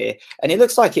this year, and it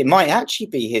looks like it might actually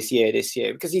be his year this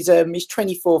year because he's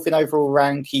 24th in overall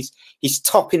rank. He's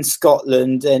top in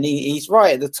Scotland, and he's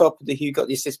right at the top of the Who Got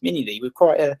the Assist mini league with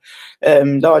quite a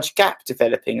large gap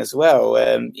developing as well.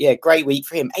 Great week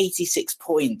for him. 86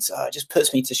 points. Just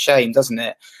puts me to shame, doesn't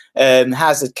it?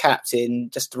 Hazard captain,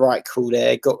 just the right call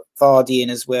there. Got Vardy in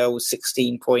as well,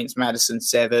 16 points. Maddison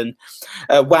 7,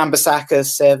 Wan-Bissaka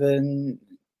 7,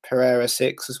 Pereira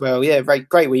 6 as well. Yeah,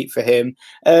 great week for him.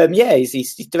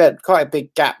 He's developed quite a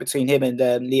big gap between him and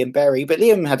Liam Berry, but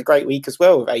Liam had a great week as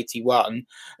well with 81.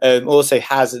 Also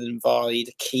Hazard and Vardy,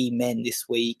 the key men this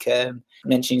week.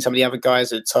 Mentioning some of the other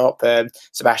guys at the top,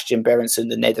 Sebastian Berenson,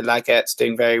 the Nederlagets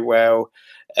doing very well.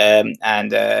 And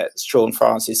Sean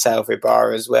Francis, Salve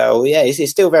Barra as well. Yeah, it's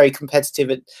still very competitive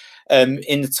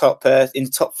in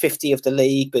the top 50 of the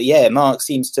league. But yeah, Mark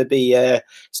seems to be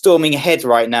storming ahead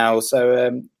right now.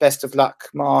 So best of luck,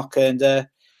 Mark. And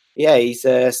he's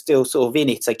still sort of in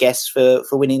it, I guess, for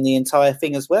winning the entire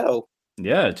thing as well.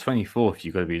 Yeah, 24th,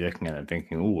 you've got to be looking at it and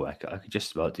thinking, oh, I could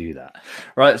just about do that.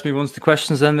 Right, let's move on to the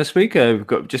questions then this week.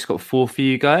 We've just got 4 for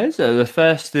you guys. The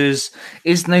first is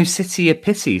no City a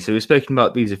pity? So we've spoken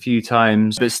about these a few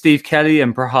times, but Steve Kelly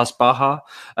and Prahas Baha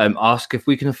ask if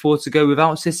we can afford to go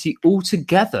without City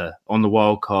altogether on the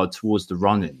wild card towards the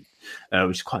run-in,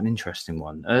 which is quite an interesting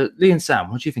one. Lee and Sam,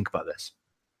 what do you think about this?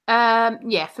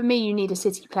 For me, you need a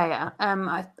City player.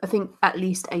 I think at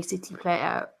least a City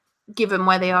player, given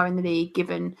where they are in the league,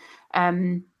 given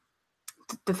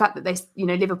the fact that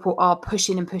Liverpool are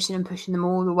pushing them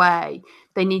all the way.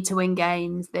 They need to win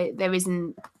games. There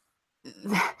isn't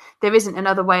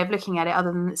another way of looking at it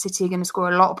other than that City are going to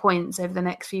score a lot of points over the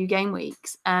next few game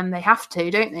weeks. They have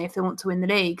to, don't they, if they want to win the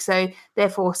league? So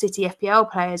therefore, City FPL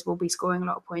players will be scoring a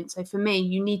lot of points. So for me,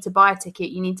 you need to buy a ticket.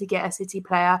 You need to get a City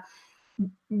player.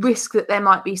 Risk that there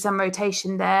might be some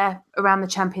rotation there around the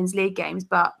Champions League games,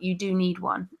 but you do need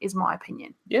one, is my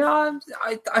opinion. Yeah,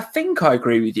 I think I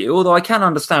agree with you, although I can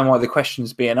understand why the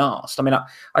question's being asked. I mean,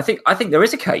 I think there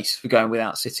is a case for going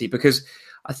without City because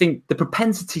I think the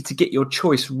propensity to get your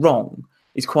choice wrong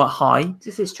is quite high.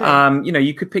 This is true.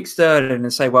 You could pick Sterling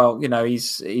and say, well,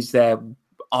 he's their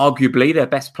arguably their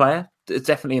best player,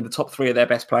 definitely in the top 3 of their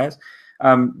best players.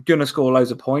 Gonna score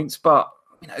loads of points, but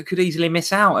could easily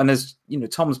miss out. And as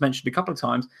Tom's mentioned a couple of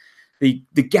times, the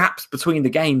gaps between the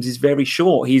games is very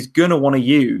short. He's going to want to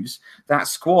use that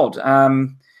squad.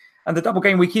 And the double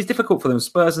game week is difficult for them.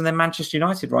 Spurs and then Manchester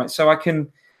United, right? So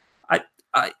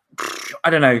I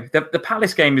don't know. The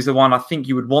Palace game is the one I think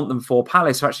you would want them for.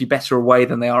 Palace are actually better away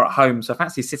than they are at home. So I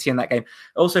fancy City in that game.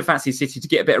 I also fancy City to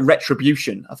get a bit of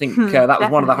retribution. I think that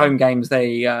was one of the home games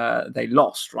they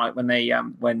lost, right?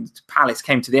 When Palace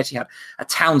came to the Etihad. A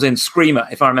Townsend screamer,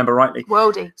 if I remember rightly.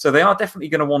 Worldy. So they are definitely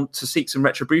going to want to seek some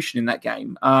retribution in that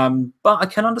game. But I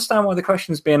can understand why the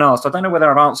question's being asked. I don't know whether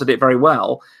I've answered it very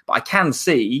well, but I can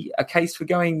see a case for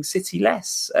going City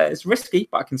less. It's risky,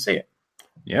 but I can see it.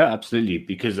 Yeah, absolutely.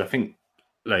 Because I think,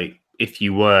 if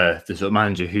you were the sort of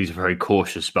manager who's very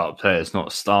cautious about players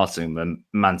not starting, then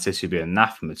Man City would be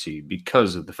anathema to you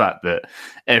because of the fact that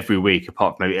every week,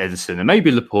 apart from maybe Edison and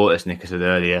maybe Laporte, as Nick said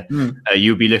earlier,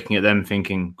 you'll be looking at them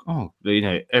thinking,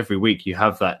 every week you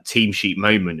have that team sheet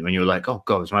moment when you're like, oh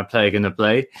God, is my player going to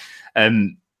play?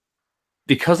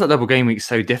 Because that double game week is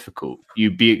so difficult,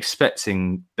 you'd be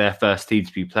expecting their first team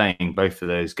to be playing both of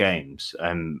those games.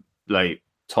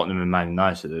 Tottenham and Man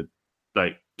United are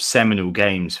seminal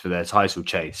games for their title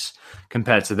chase.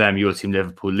 Compared to them, your team,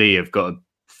 Liverpool, Lee, have got a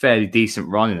fairly decent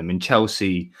run in them. And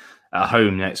Chelsea at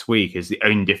home next week is the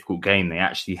only difficult game they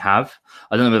actually have.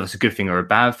 I don't know whether that's a good thing or a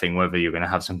bad thing, whether you're going to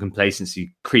have some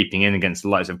complacency creeping in against the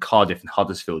likes of Cardiff and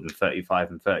Huddersfield in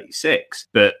 35 and 36.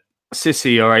 But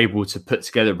City are able to put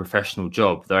together a professional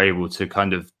job. They're able to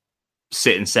kind of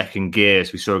sit in second gear,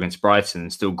 as we saw against Brighton,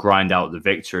 and still grind out the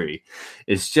victory.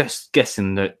 It's just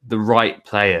guessing that the right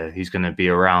player who's going to be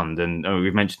around. And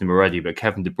we've mentioned him already, but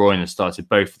Kevin De Bruyne has started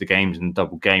both of the games in the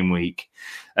double game week.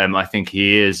 I think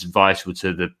he is vital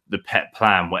to the pet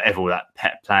plan, whatever that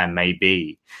pet plan may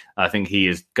be. I think he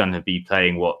is going to be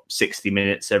playing 60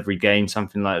 minutes every game,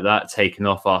 something like that, taken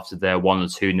off after they're 1 or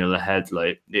 2-0 ahead.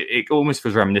 It almost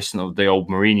was reminiscent of the old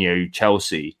Mourinho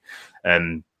Chelsea,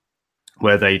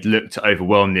 where they'd look to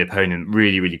overwhelm the opponent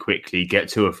really, really quickly, get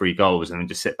 2 or 3 goals, and then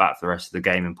just sit back for the rest of the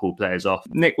game and pull players off.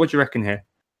 Nick, what do you reckon here?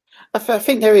 I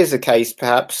think there is a case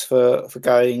perhaps for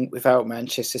going without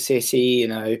Manchester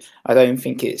City. I don't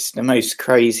think it's the most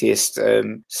craziest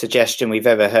suggestion we've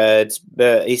ever heard,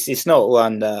 but it's not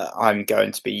one that I'm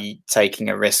going to be taking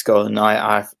a risk on.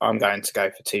 I'm going to go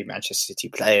for 2 Manchester City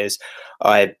players.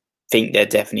 I think they're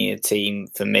definitely a team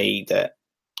for me that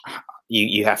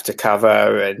you have to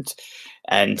cover,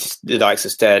 and the likes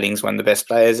of Sterling's one of the best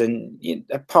players. And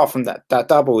apart from that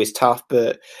double is tough,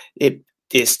 but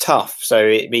it's tough, so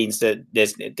it means that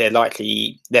they're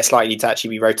less likely to actually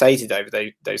be rotated over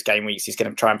those game weeks. He's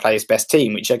going to try and play his best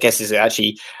team, which I guess is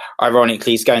actually,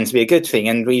 ironically, is going to be a good thing.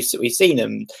 And we've seen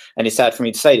them, and it's sad for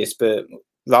me to say this, but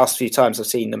last few times I've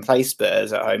seen them play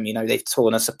Spurs at home, they've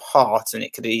torn us apart, and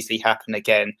it could easily happen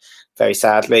again, very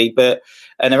sadly.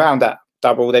 And around that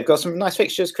double, they've got some nice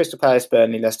fixtures: Crystal Palace,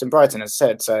 Burnley, Leicester, and Brighton, as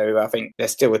said. So I think they're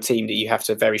still a team that you have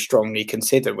to very strongly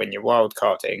consider when you're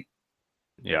wildcarding.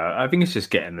 Yeah, I think it's just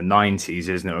getting the 90s,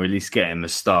 isn't it? Or at least getting the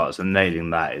starts, and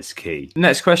nailing that is key.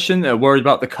 Next question, worried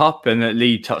about the Cup, and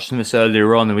Lee touched on this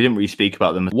earlier on, and we didn't really speak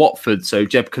about them. Watford, so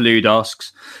Jeb Khalud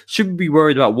asks, should we be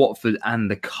worried about Watford and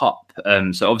the Cup?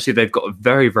 So obviously they've got a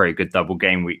very, very good double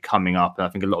game week coming up, and I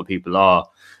think a lot of people are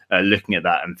looking at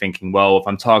that and thinking, well, if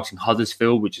I'm targeting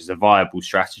Huddersfield, which is a viable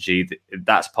strategy,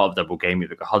 that's part of the double game week.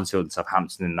 They've got Huddersfield and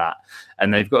Southampton in that.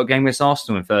 And they've got a game against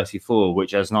Arsenal in 34,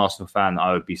 which as an Arsenal fan,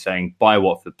 I would be saying buy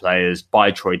Watford players,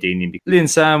 buy Troy Deeney. Lee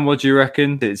and Sam, what do you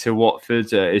reckon? To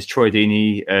Watford, is Troy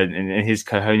Deeney and his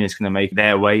cojones going to make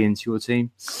their way into your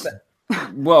team?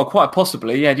 Well, quite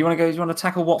possibly, yeah. Do you want to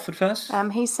tackle Watford first?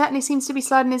 He certainly seems to be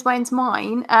sliding his way into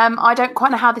mine. I don't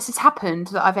quite know how this has happened,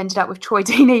 that I've ended up with Troy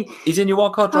Deeney. He's in your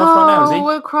wildcard draft right now, is he?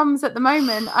 Well, crumbs at the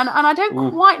moment. And I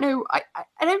don't quite know. I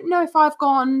don't know if I've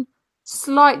gone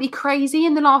slightly crazy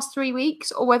in the last 3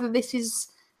 weeks, or whether this is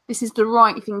the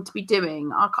right thing to be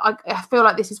doing. I feel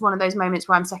like this is one of those moments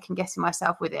where I'm second guessing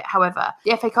myself with it. However,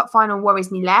 the FA Cup final worries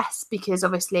me less, because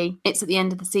obviously it's at the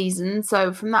end of the season.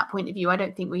 So from that point of view, I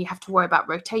don't think we have to worry about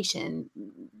rotation.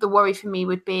 The worry for me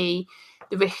would be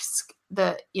the risk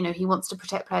that, he wants to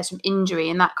protect players from injury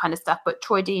and that kind of stuff. But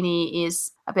Troy Deeney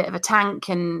is a bit of a tank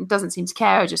and doesn't seem to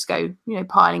care, just go,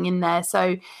 piling in there.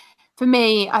 So for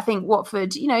me, I think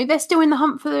Watford, they're still in the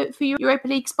hunt for Europa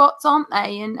League spots, aren't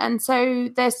they? And so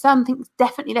there's something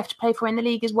definitely left to play for in the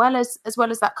league, as well as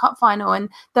that cup final, and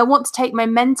they'll want to take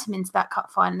momentum into that cup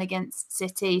final against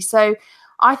City. So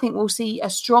I think we'll see a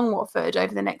strong Watford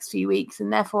over the next few weeks,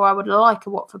 and therefore I would like a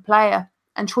Watford player.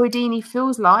 And Troy Deeney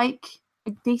feels like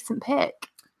a decent pick.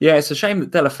 Yeah, it's a shame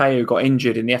that Deulofeu got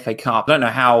injured in the FA Cup. I don't know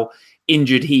how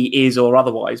injured he is or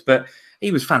otherwise, but he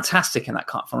was fantastic in that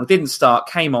cup final. Didn't start,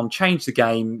 came on, changed the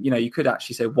game. You could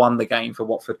actually say won the game for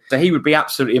Watford. So he would be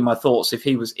absolutely in my thoughts if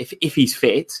he's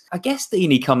fit. I guess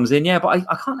Deeney comes in, yeah, but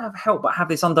I can't help but have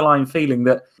this underlying feeling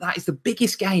that is the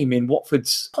biggest game in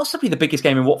possibly the biggest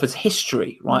game in Watford's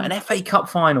history, right? An FA Cup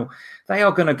final. They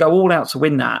are going to go all out to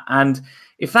win that. And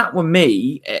if that were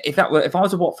me, if I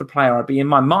was a Watford player, I'd be, in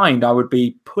my mind, I would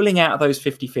be pulling out of those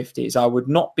 50-50s. I would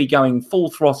not be going full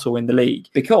throttle in the league,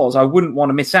 because I wouldn't want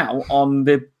to miss out on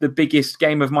the biggest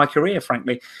game of my career,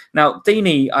 frankly. Now,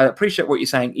 Deeney, I appreciate what you're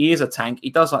saying. He is a tank. He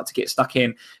does like to get stuck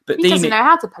in. But he doesn't know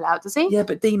how to pull out, does he? Yeah,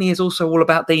 but Deeney is also all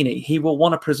about Deeney. He will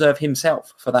want to preserve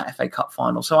himself for that FA Cup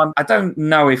final. So I don't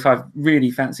know if I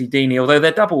really fancy Deeney, although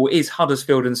their double is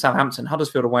Huddersfield and Southampton.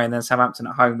 Huddersfield away and then Southampton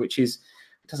at home, which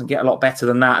doesn't get a lot better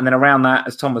than that. And then around that,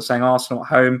 as Tom was saying, Arsenal at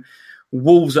home,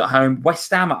 Wolves at home,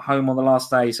 West Ham at home on the last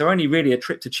day. So only really a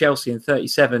trip to Chelsea in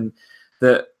 37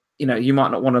 that, you might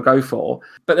not want to go for.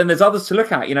 But then there's others to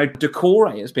look at.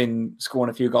 Decore has been scoring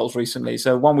a few goals recently.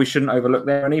 So one we shouldn't overlook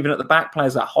there. And even at the back,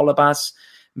 players like Holebas,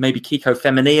 maybe Kiko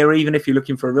Femenia, even if you're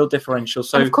looking for a real differential.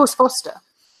 So, and of course, Foster.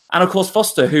 And of course,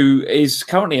 Foster, who is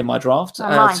currently in my draft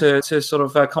to sort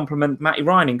of complement Matty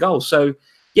Ryan in goal. So,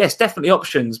 yes, definitely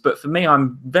options. But for me,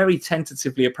 I'm very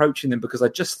tentatively approaching them, because I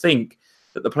just think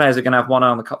that the players are going to have one eye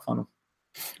on the cup final.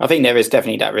 I think there is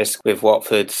definitely that risk with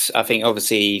Watford. I think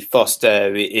obviously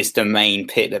Foster is the main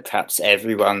pick that perhaps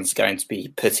everyone's going to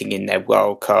be putting in their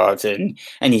wild card, and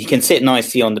he can sit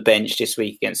nicely on the bench this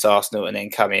week against Arsenal and then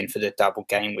come in for the double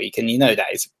game week. And that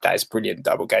is brilliant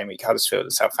double game week, Huddersfield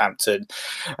and Southampton.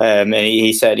 And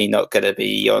he's certainly not going to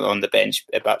be on the bench,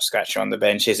 a butt scratcher on the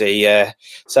bench, is he?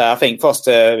 So I think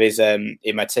Foster is in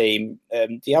my team.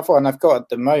 The other one I've got at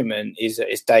the moment is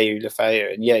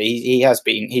Deulofeu, and yeah,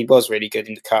 he was really good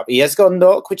in the cup. He has got a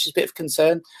knock, which is a bit of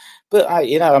concern, But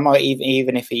I might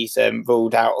even if he's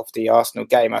ruled out of the Arsenal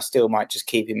game, I still might just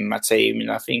keep him in my team. And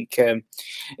I think it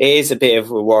is a bit of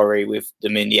a worry with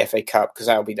them in the FA Cup because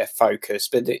that'll be their focus.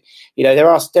 But there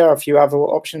are a few other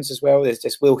options as well. There's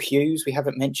just Will Hughes we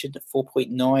haven't mentioned at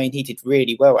 4.9. He did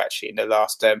really well actually in the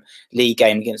last league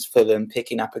game against Fulham,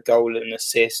 picking up a goal and an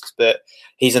assist. But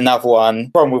he's another one.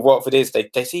 The problem with Watford is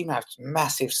they seem to have a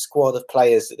massive squad of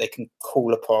players that they can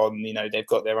call upon. They've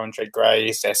got their Andre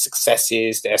Grays, their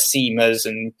Successes, their Seamers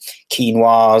and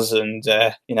Quinoas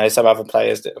and some other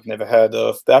players that I've never heard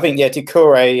of. But I think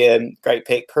Doucouré, great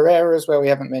pick. Pereira as well we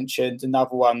haven't mentioned,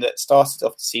 another one that started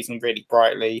off the season really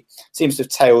brightly, seems to have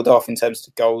tailed off in terms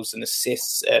of goals and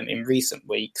assists in recent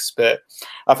weeks. But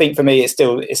I think for me it's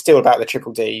still about the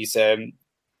triple Ds,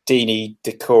 Deeney,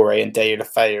 Doucouré and De La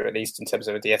Fea, at least in terms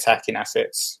of the attacking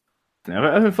assets.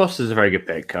 I think Foster's a very good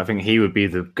pick. I think he would be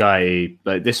the guy.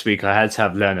 Like this week, I had to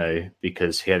have Leno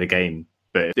because he had a game.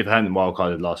 But if I hadn't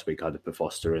wildcarded last week, I'd have put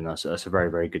Foster in. That's a very,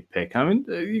 very good pick. I mean,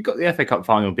 you've got the FA Cup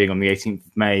final being on the 18th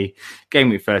of May. Game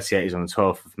week 38 is on the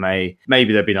 12th of May.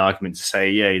 Maybe there'd be an argument to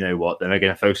say, yeah, you know what, then they're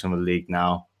going to focus on the league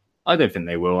now. I don't think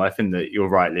they will. I think that you're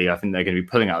right, Lee. I think they're going to be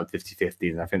pulling out the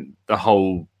 50-50. And I think the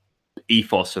whole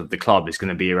ethos of the club is going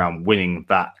to be around winning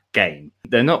that game.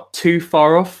 They're not too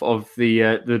far off of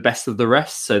the best of the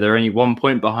rest, so they're only 1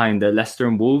 point behind Leicester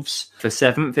and Wolves for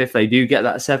 7th. If they do get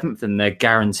that 7th, then they're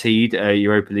guaranteed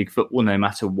Europa League football no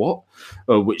matter what,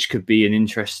 which could be an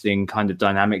interesting kind of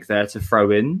dynamic there to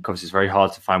throw in. Obviously, it's very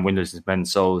hard to find winners in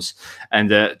men's souls. And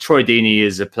Troy Deeney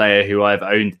is a player who I've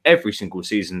owned every single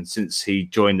season since he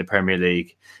joined the Premier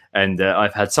League. And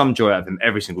I've had some joy out of him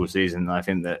every single season. I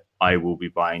think that I will be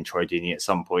buying Troy Deeney at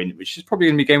some point, which is probably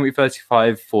going to be game week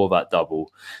 35 for that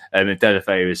double. If De La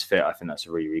Fea is fit, I think that's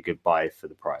a really, really good buy for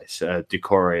the price.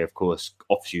 Doucouré, of course,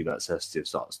 offers you that certainty of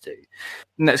starts too.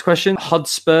 Next question.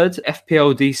 Hudspurred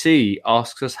FPL DC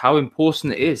asks us how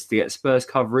important it is to get Spurs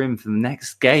cover in for the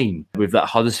next game. With that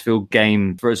Huddersfield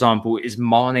game, for example, is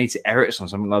Mane to Eriksen or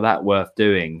something like that worth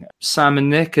doing? Sam and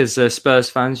Nick, as Spurs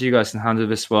fans, you guys can handle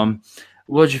this one.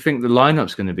 What do you think the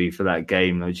lineup's going to be for that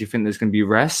game? Do you think there's going to be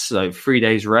rest, like 3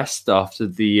 days rest after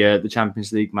the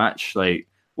Champions League match? Like,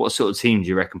 what sort of team do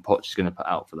you reckon Poch is going to put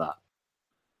out for that?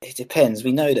 It depends.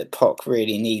 We know that Poch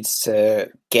really needs to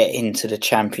get into the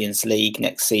Champions League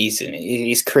next season.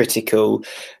 It is critical.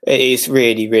 It is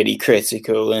really, really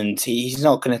critical. And he's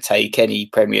not going to take any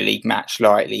Premier League match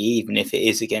lightly, even if it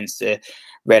is against a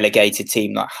relegated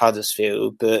team like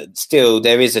Huddersfield. But still,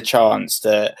 there is a chance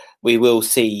that we will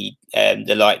see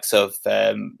the likes of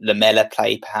Lamela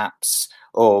play perhaps,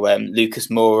 or Lucas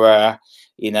Moura.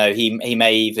 He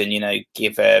may even,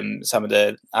 give some of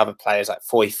the other players like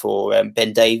Foyth or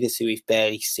Ben Davies, who we've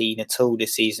barely seen at all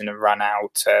this season, and run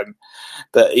out.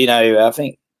 But I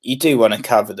think you do want to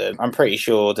cover them. I'm pretty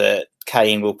sure that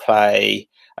Kane will play.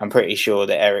 I'm pretty sure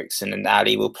that Eriksen and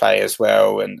Ali will play as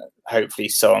well, and hopefully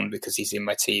Son, because he's in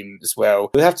my team as well.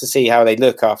 We'll have to see how they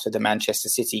look after the Manchester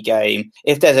City game.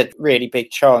 If there's a really big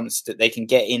chance that they can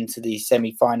get into the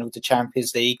semi-final to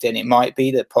Champions League, then it might be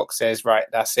that Poch says, right,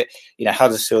 that's it.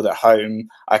 Huddersfield at home,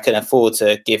 I can afford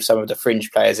to give some of the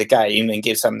fringe players a game and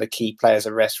give some of the key players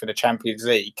a rest for the Champions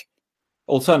League.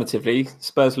 Alternatively,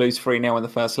 Spurs lose 3-0 in the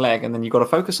first leg, and then you've got to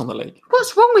focus on the league.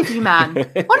 What's wrong with you, man?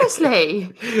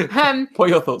 Honestly. What are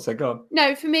your thoughts are gone?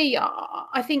 No, for me,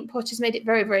 I think Poch has made it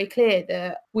very, very clear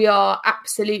that we are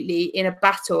absolutely in a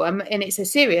battle, and it's a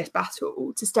serious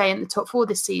battle to stay in the top four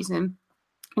this season.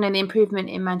 The improvement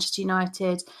in Manchester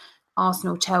United,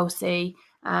 Arsenal, Chelsea,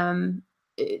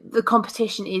 the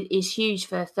competition is huge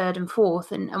for third and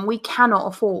fourth, and we cannot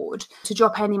afford to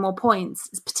drop any more points,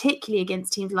 particularly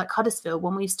against teams like Huddersfield,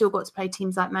 when we've still got to play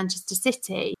teams like Manchester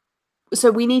City. So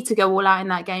we need to go all out in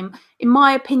that game. In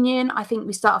my opinion, I think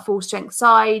we start a full strength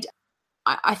side.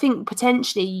 I think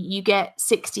potentially you get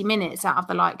 60 minutes out of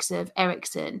the likes of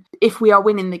Eriksen. If we are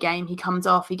winning the game, he comes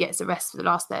off, he gets the rest for the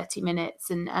last 30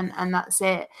 minutes, and that's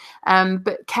it.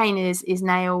 But Kane is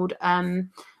nailed.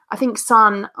 I think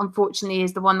Son, unfortunately,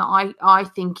 is the one that I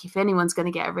think if anyone's going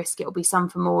to get a risk, it'll be Son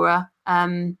for Moura.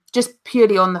 Just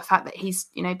purely on the fact that he's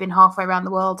been halfway around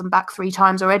the world and back 3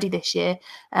 times already this year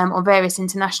on various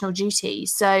international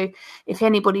duties. So if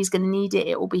anybody's going to need it,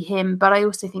 it will be him. But I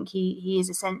also think he is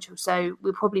essential. So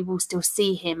we probably will still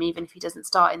see him even if he doesn't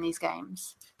start in these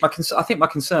games. I think my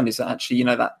concern is that actually,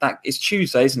 that it's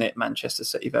Tuesday, isn't it? Manchester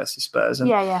City versus Spurs. And,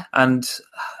 yeah. And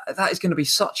that is going to be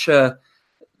such a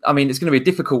I mean, it's going to be a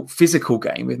difficult physical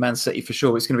game with Man City for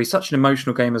sure. It's going to be such an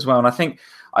emotional game as well. And I think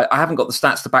I haven't got the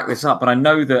stats to back this up, but I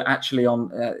know that actually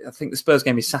I think the Spurs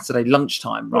game is Saturday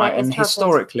lunchtime, right? And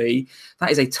historically,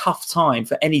 that is a tough time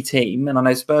for any team. And I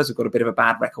know Spurs have got a bit of a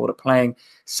bad record at playing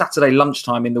Saturday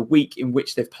lunchtime in the week in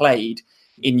which they've played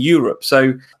in Europe.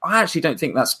 So I actually don't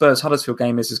think that Spurs Huddersfield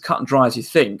game is as cut and dry as you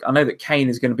think. I know that Kane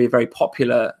is going to be a very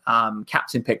popular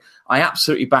captain pick. I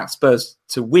absolutely back Spurs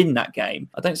to win that game.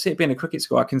 I don't see it being a cricket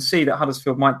score. I can see that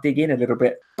Huddersfield might dig in a little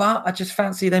bit, but I just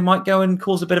fancy they might go and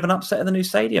cause a bit of an upset in the new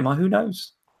stadium. Who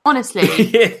knows? Honestly,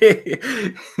 it's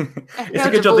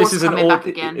a good job this is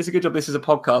it's a good job this is a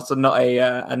podcast and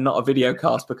not a video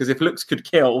cast, because if looks could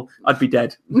kill, I'd be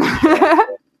dead.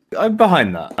 I'm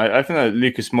behind that. I think that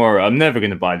Lucas Moura, I'm never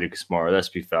going to buy Lucas Moura, let's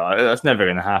be fair. That's never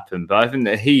going to happen. But I think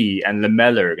that he and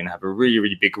Lamela are going to have a really,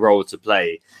 really big role to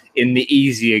play in the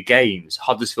easier games,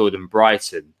 Huddersfield and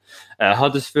Brighton.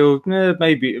 Huddersfield,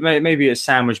 maybe a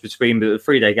sandwich between, but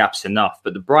the 3-day gap's enough.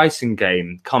 But the Brighton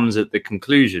game comes at the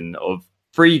conclusion of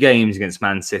 3 games against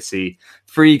Man City,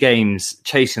 3 games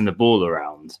chasing the ball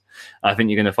around. I think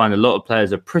you're going to find a lot of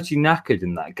players are pretty knackered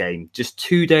in that game, just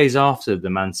 2 days after the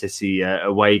Man City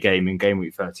away game in game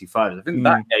week 35. I think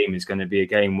that game is going to be a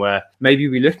game where maybe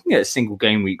we're looking at single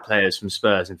game week players from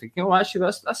Spurs and thinking, oh, actually,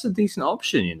 that's a decent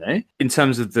option, you know? In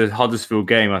terms of the Huddersfield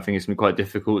game, I think it's been quite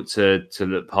difficult to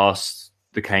look past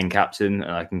the Kane captain,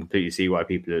 and I can completely see why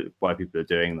people are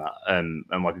doing that, and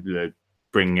why people are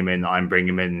bringing him in. I'm bringing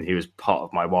him in. He was part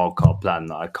of my wildcard plan.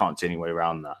 That I can't see any way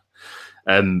around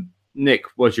that. Nick,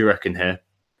 what do you reckon here?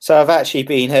 So I've actually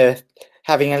been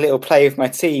having a little play with my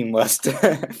team whilst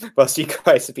you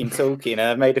guys have been talking.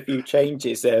 I made a few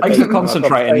changes there. Thanks for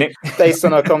concentrating, Nick. Based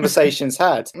on our conversations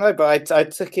had. No, but I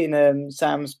took in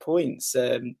Sam's points,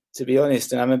 to be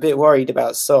honest, and I'm a bit worried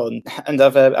about Son. And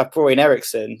I've brought in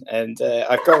Eriksen, and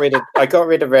I got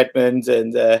rid of Redmond,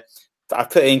 and I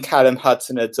put in Callum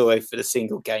Hudson-Odoi for the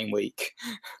single game week,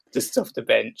 just off the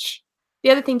bench. The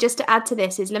other thing, just to add to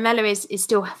this, is Lamela is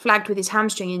still flagged with his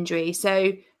hamstring injury.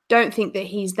 So don't think that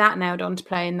he's that nailed on to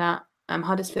play in that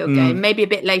Huddersfield game. Maybe a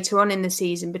bit later on in the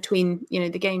season, between the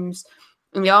games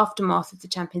in the aftermath of the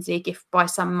Champions League, if by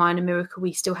some minor miracle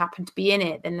we still happen to be in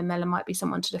it, then Lamela might be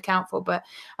someone to look out for. But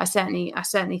I certainly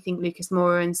think Lucas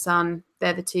Moura and Son,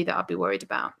 they're the two that I'd be worried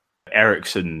about.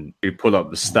 Eriksen, who pulled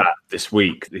up the stat this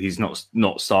week, that he's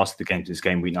not started the game since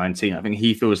game week 19. I think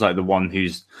he feels like the one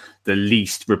who's the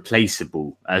least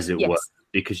replaceable, as it were,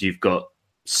 because you've got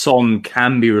Son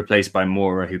can be replaced by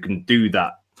Moura, who can do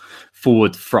that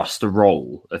forward thruster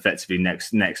role effectively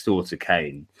next door to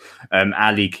Kane.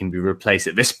 Ali can be replaced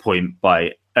at this point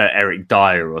by Eric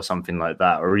Dyer or something like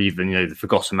that, or even the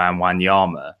forgotten man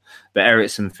Wanyama. But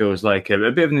Eriksen feels like a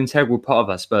bit of an integral part of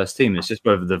that Spurs team. It's just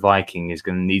whether the Viking is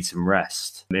going to need some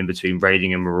rest in between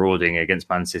raiding and marauding against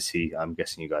Man City. I'm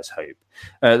guessing you guys hope.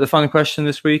 The final question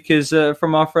this week is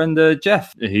from our friend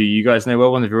Jeff, who you guys know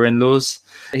well, one of your in-laws.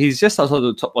 He's just outside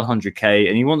the top 100k,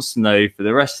 and he wants to know for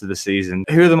the rest of the season,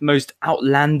 who are the most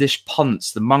outlandish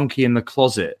punts, the monkey in the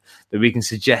closet, that we can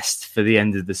suggest for the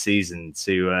end of the season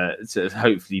to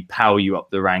hopefully power you up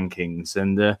the rankings.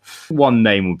 And one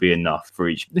name will be enough for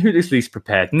each. Who looks least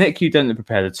prepared? Nick, you don't look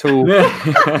prepared at all.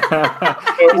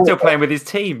 He's still playing with his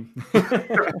team.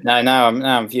 Now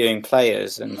I'm viewing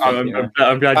players, and I'm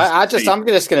glad. I'm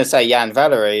just going to say Jan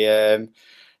Valery.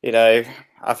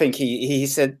 I think he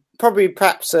said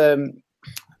perhaps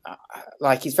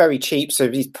like he's very cheap, so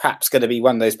he's perhaps going to be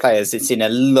one of those players that's in a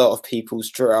lot of people's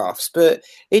drafts. But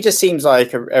he just seems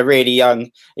like a really young,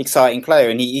 exciting player,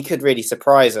 and he could really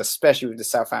surprise us, especially with the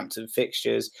Southampton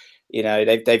fixtures.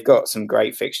 They've got some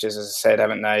great fixtures, as I said,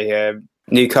 haven't they?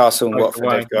 Newcastle and Watford.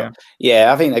 They've got,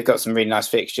 I think they've got some really nice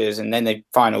fixtures, and then the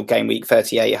final game week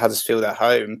 38 Huddersfield at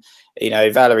home.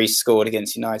 Valery scored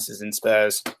against United and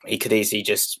Spurs. He could easily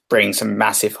just bring some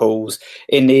massive hauls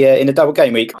in the double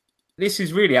game week. This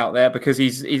is really out there because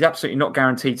he's absolutely not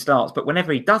guaranteed starts. But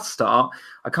whenever he does start,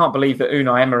 I can't believe that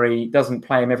Unai Emery doesn't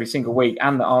play him every single week,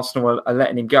 and that Arsenal are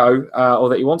letting him go, or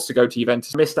that he wants to go to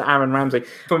Juventus. Mr. Aaron Ramsey,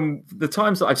 from the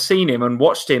times that I've seen him and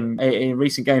watched him in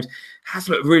recent games, has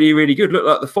looked really, really good. Looked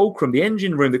like the fulcrum, the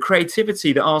engine room, the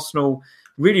creativity that Arsenal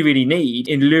really, really need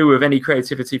in lieu of any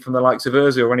creativity from the likes of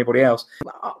Ozil or anybody else.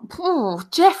 Oh,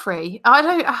 Jeffrey,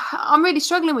 I'm really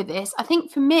struggling with this. I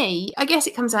think for me, I guess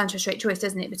it comes down to a straight choice,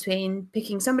 doesn't it, between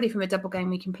picking somebody from a double game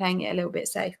week and playing it a little bit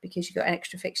safe because you've got an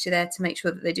extra fixture there to make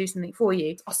sure that they do something for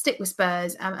you. I'll stick with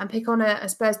Spurs and pick on a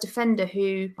Spurs defender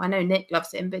who, I know Nick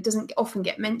loves him, but doesn't often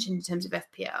get mentioned in terms of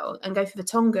FPL, and go for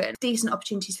Vertonghen. Decent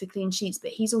opportunities for clean sheets,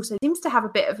 but he's also seems to have a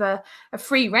bit of a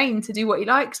free rein to do what he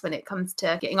likes when it comes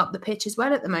to getting up the pitch as well.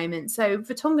 well at the moment. So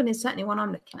Vertonghen is certainly one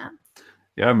I'm looking at.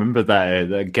 Yeah, I remember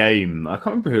that game. I can't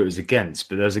remember who it was against,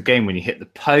 but there was a game when he hit the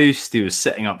post. He was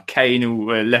setting up Kane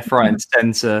left, right, and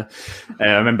centre.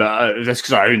 I remember that's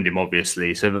because I owned him,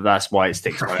 obviously, so that's why it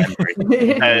sticks in my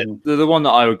memory. The one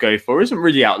that I would go for isn't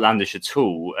really outlandish at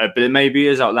all, but it maybe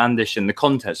is outlandish in the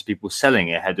context of people selling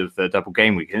it ahead of the double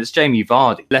game week, and it's Jamie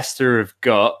Vardy. Leicester have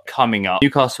got coming up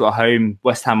Newcastle at home,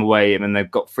 West Ham away, and then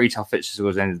they've got 3 tough fixtures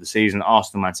towards the end of the season: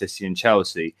 Arsenal, Man City, and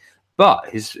Chelsea. But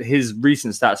his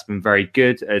recent stats have been very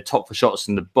good. Top for shots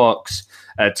in the box,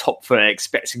 top for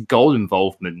expected goal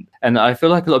involvement. And I feel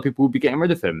like a lot of people will be getting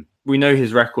rid of him. We know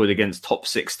his record against top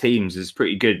 6 teams is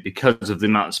pretty good because of the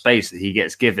amount of space that he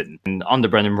gets given. And under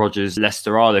Brendan Rodgers,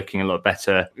 Leicester are looking a lot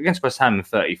better. Against West Ham in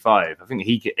 35, I think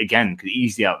he, could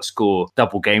easily outscore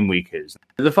double game weekers.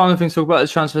 The final thing to talk about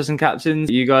is transfers and captains.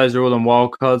 You guys are all on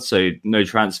Wildcard, so no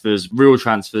transfers, real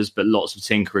transfers, but lots of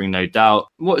tinkering, no doubt.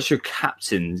 What's your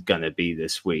captain going to be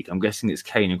this week? I'm guessing it's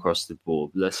Kane across the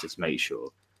board. Let's just make sure.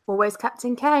 Always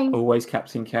Captain Kane. Always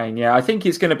Captain Kane. Yeah, I think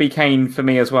it's going to be Kane for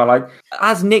me as well.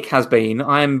 As Nick has been,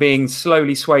 I am being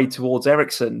slowly swayed towards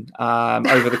Eriksen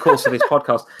over the course of this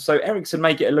podcast. So Eriksen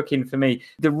may get a look in for me.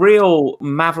 The real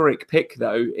maverick pick,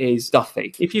 though, is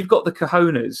Duffy. If you've got the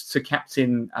cojones to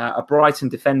captain a Brighton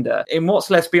defender, in what's,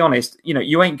 let's be honest,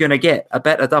 you ain't going to get a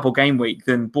better double game week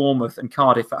than Bournemouth and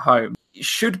Cardiff at home. It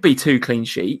should be 2 clean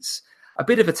sheets. A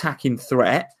bit of attacking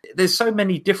threat. There's so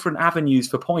many different avenues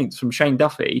for points from Shane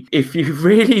Duffy. If you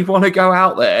really want to go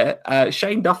out there,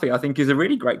 Shane Duffy, I think, is a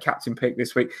really great captain pick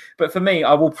this week. But for me,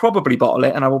 I will probably bottle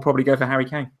it and I will probably go for Harry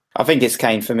Kane. I think it's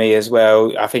Kane for me as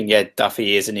well. I think,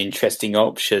 Duffy is an interesting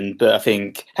option, but I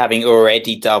think having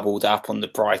already doubled up on the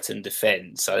Brighton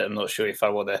defence, I'm not sure if I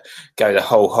want to go the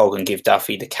whole hog and give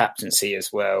Duffy the captaincy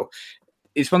as well.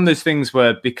 It's one of those things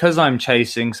where, because I'm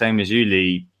chasing, same as you,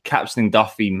 Lee, captaining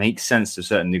Duffy makes sense to a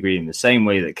certain degree, in the same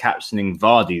way that captaining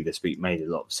Vardy this week made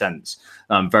a lot of sense.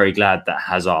 I'm very glad that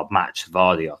Hazard matched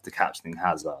Vardy after captaining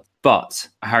Hazard. But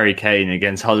Harry Kane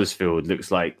against Huddersfield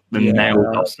looks like the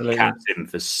nailed captain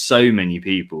for so many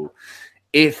people.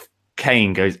 If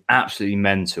Kane goes absolutely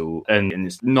mental, and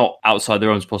it's not outside the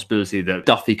realms of possibility that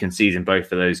Duffy concedes in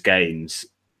both of those games,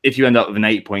 if you end up with an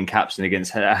 8-point captain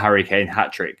against a Harry Kane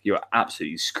hat-trick, you're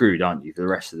absolutely screwed, aren't you, for the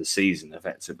rest of the season,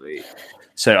 effectively?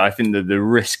 So I think that the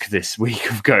risk this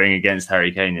week of going against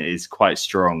Harry Kane is quite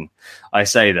strong. I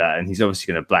say that, and he's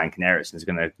obviously going to blank, and Eriksen's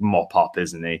going to mop up,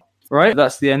 isn't he? Right,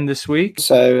 that's the end this week.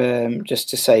 So just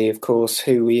to say, of course,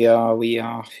 who we are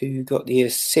Who Got the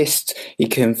Assist. You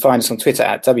can find us on Twitter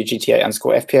at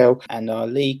WGTA_FPL, and our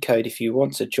league code, if you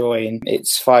want to join,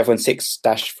 it's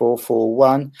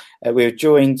 516-441. We're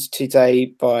joined today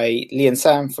by Lee and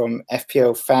Sam from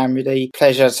FPL Family.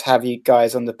 Pleasure to have you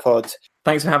guys on the pod.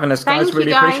 Thanks for having us, guys.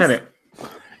 Really appreciate it.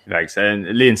 Thanks. And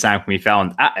Lee and Sam can be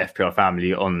found at FPL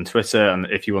Family on Twitter. And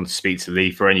if you want to speak to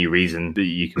Lee for any reason,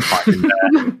 you can find him there.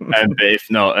 But if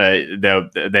not, their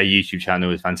YouTube channel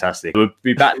is fantastic. We'll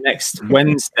be back next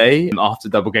Wednesday after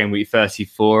double game week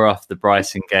 34, after the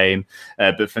Brighton game.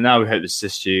 But for now, we hope to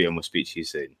assist you, and we'll speak to you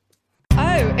soon.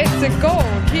 Oh, it's a goal.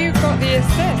 Who got the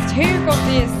assist? Who got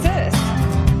the assist?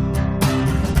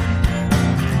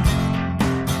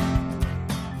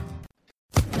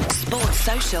 Sports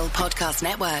Social Podcast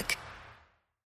Network.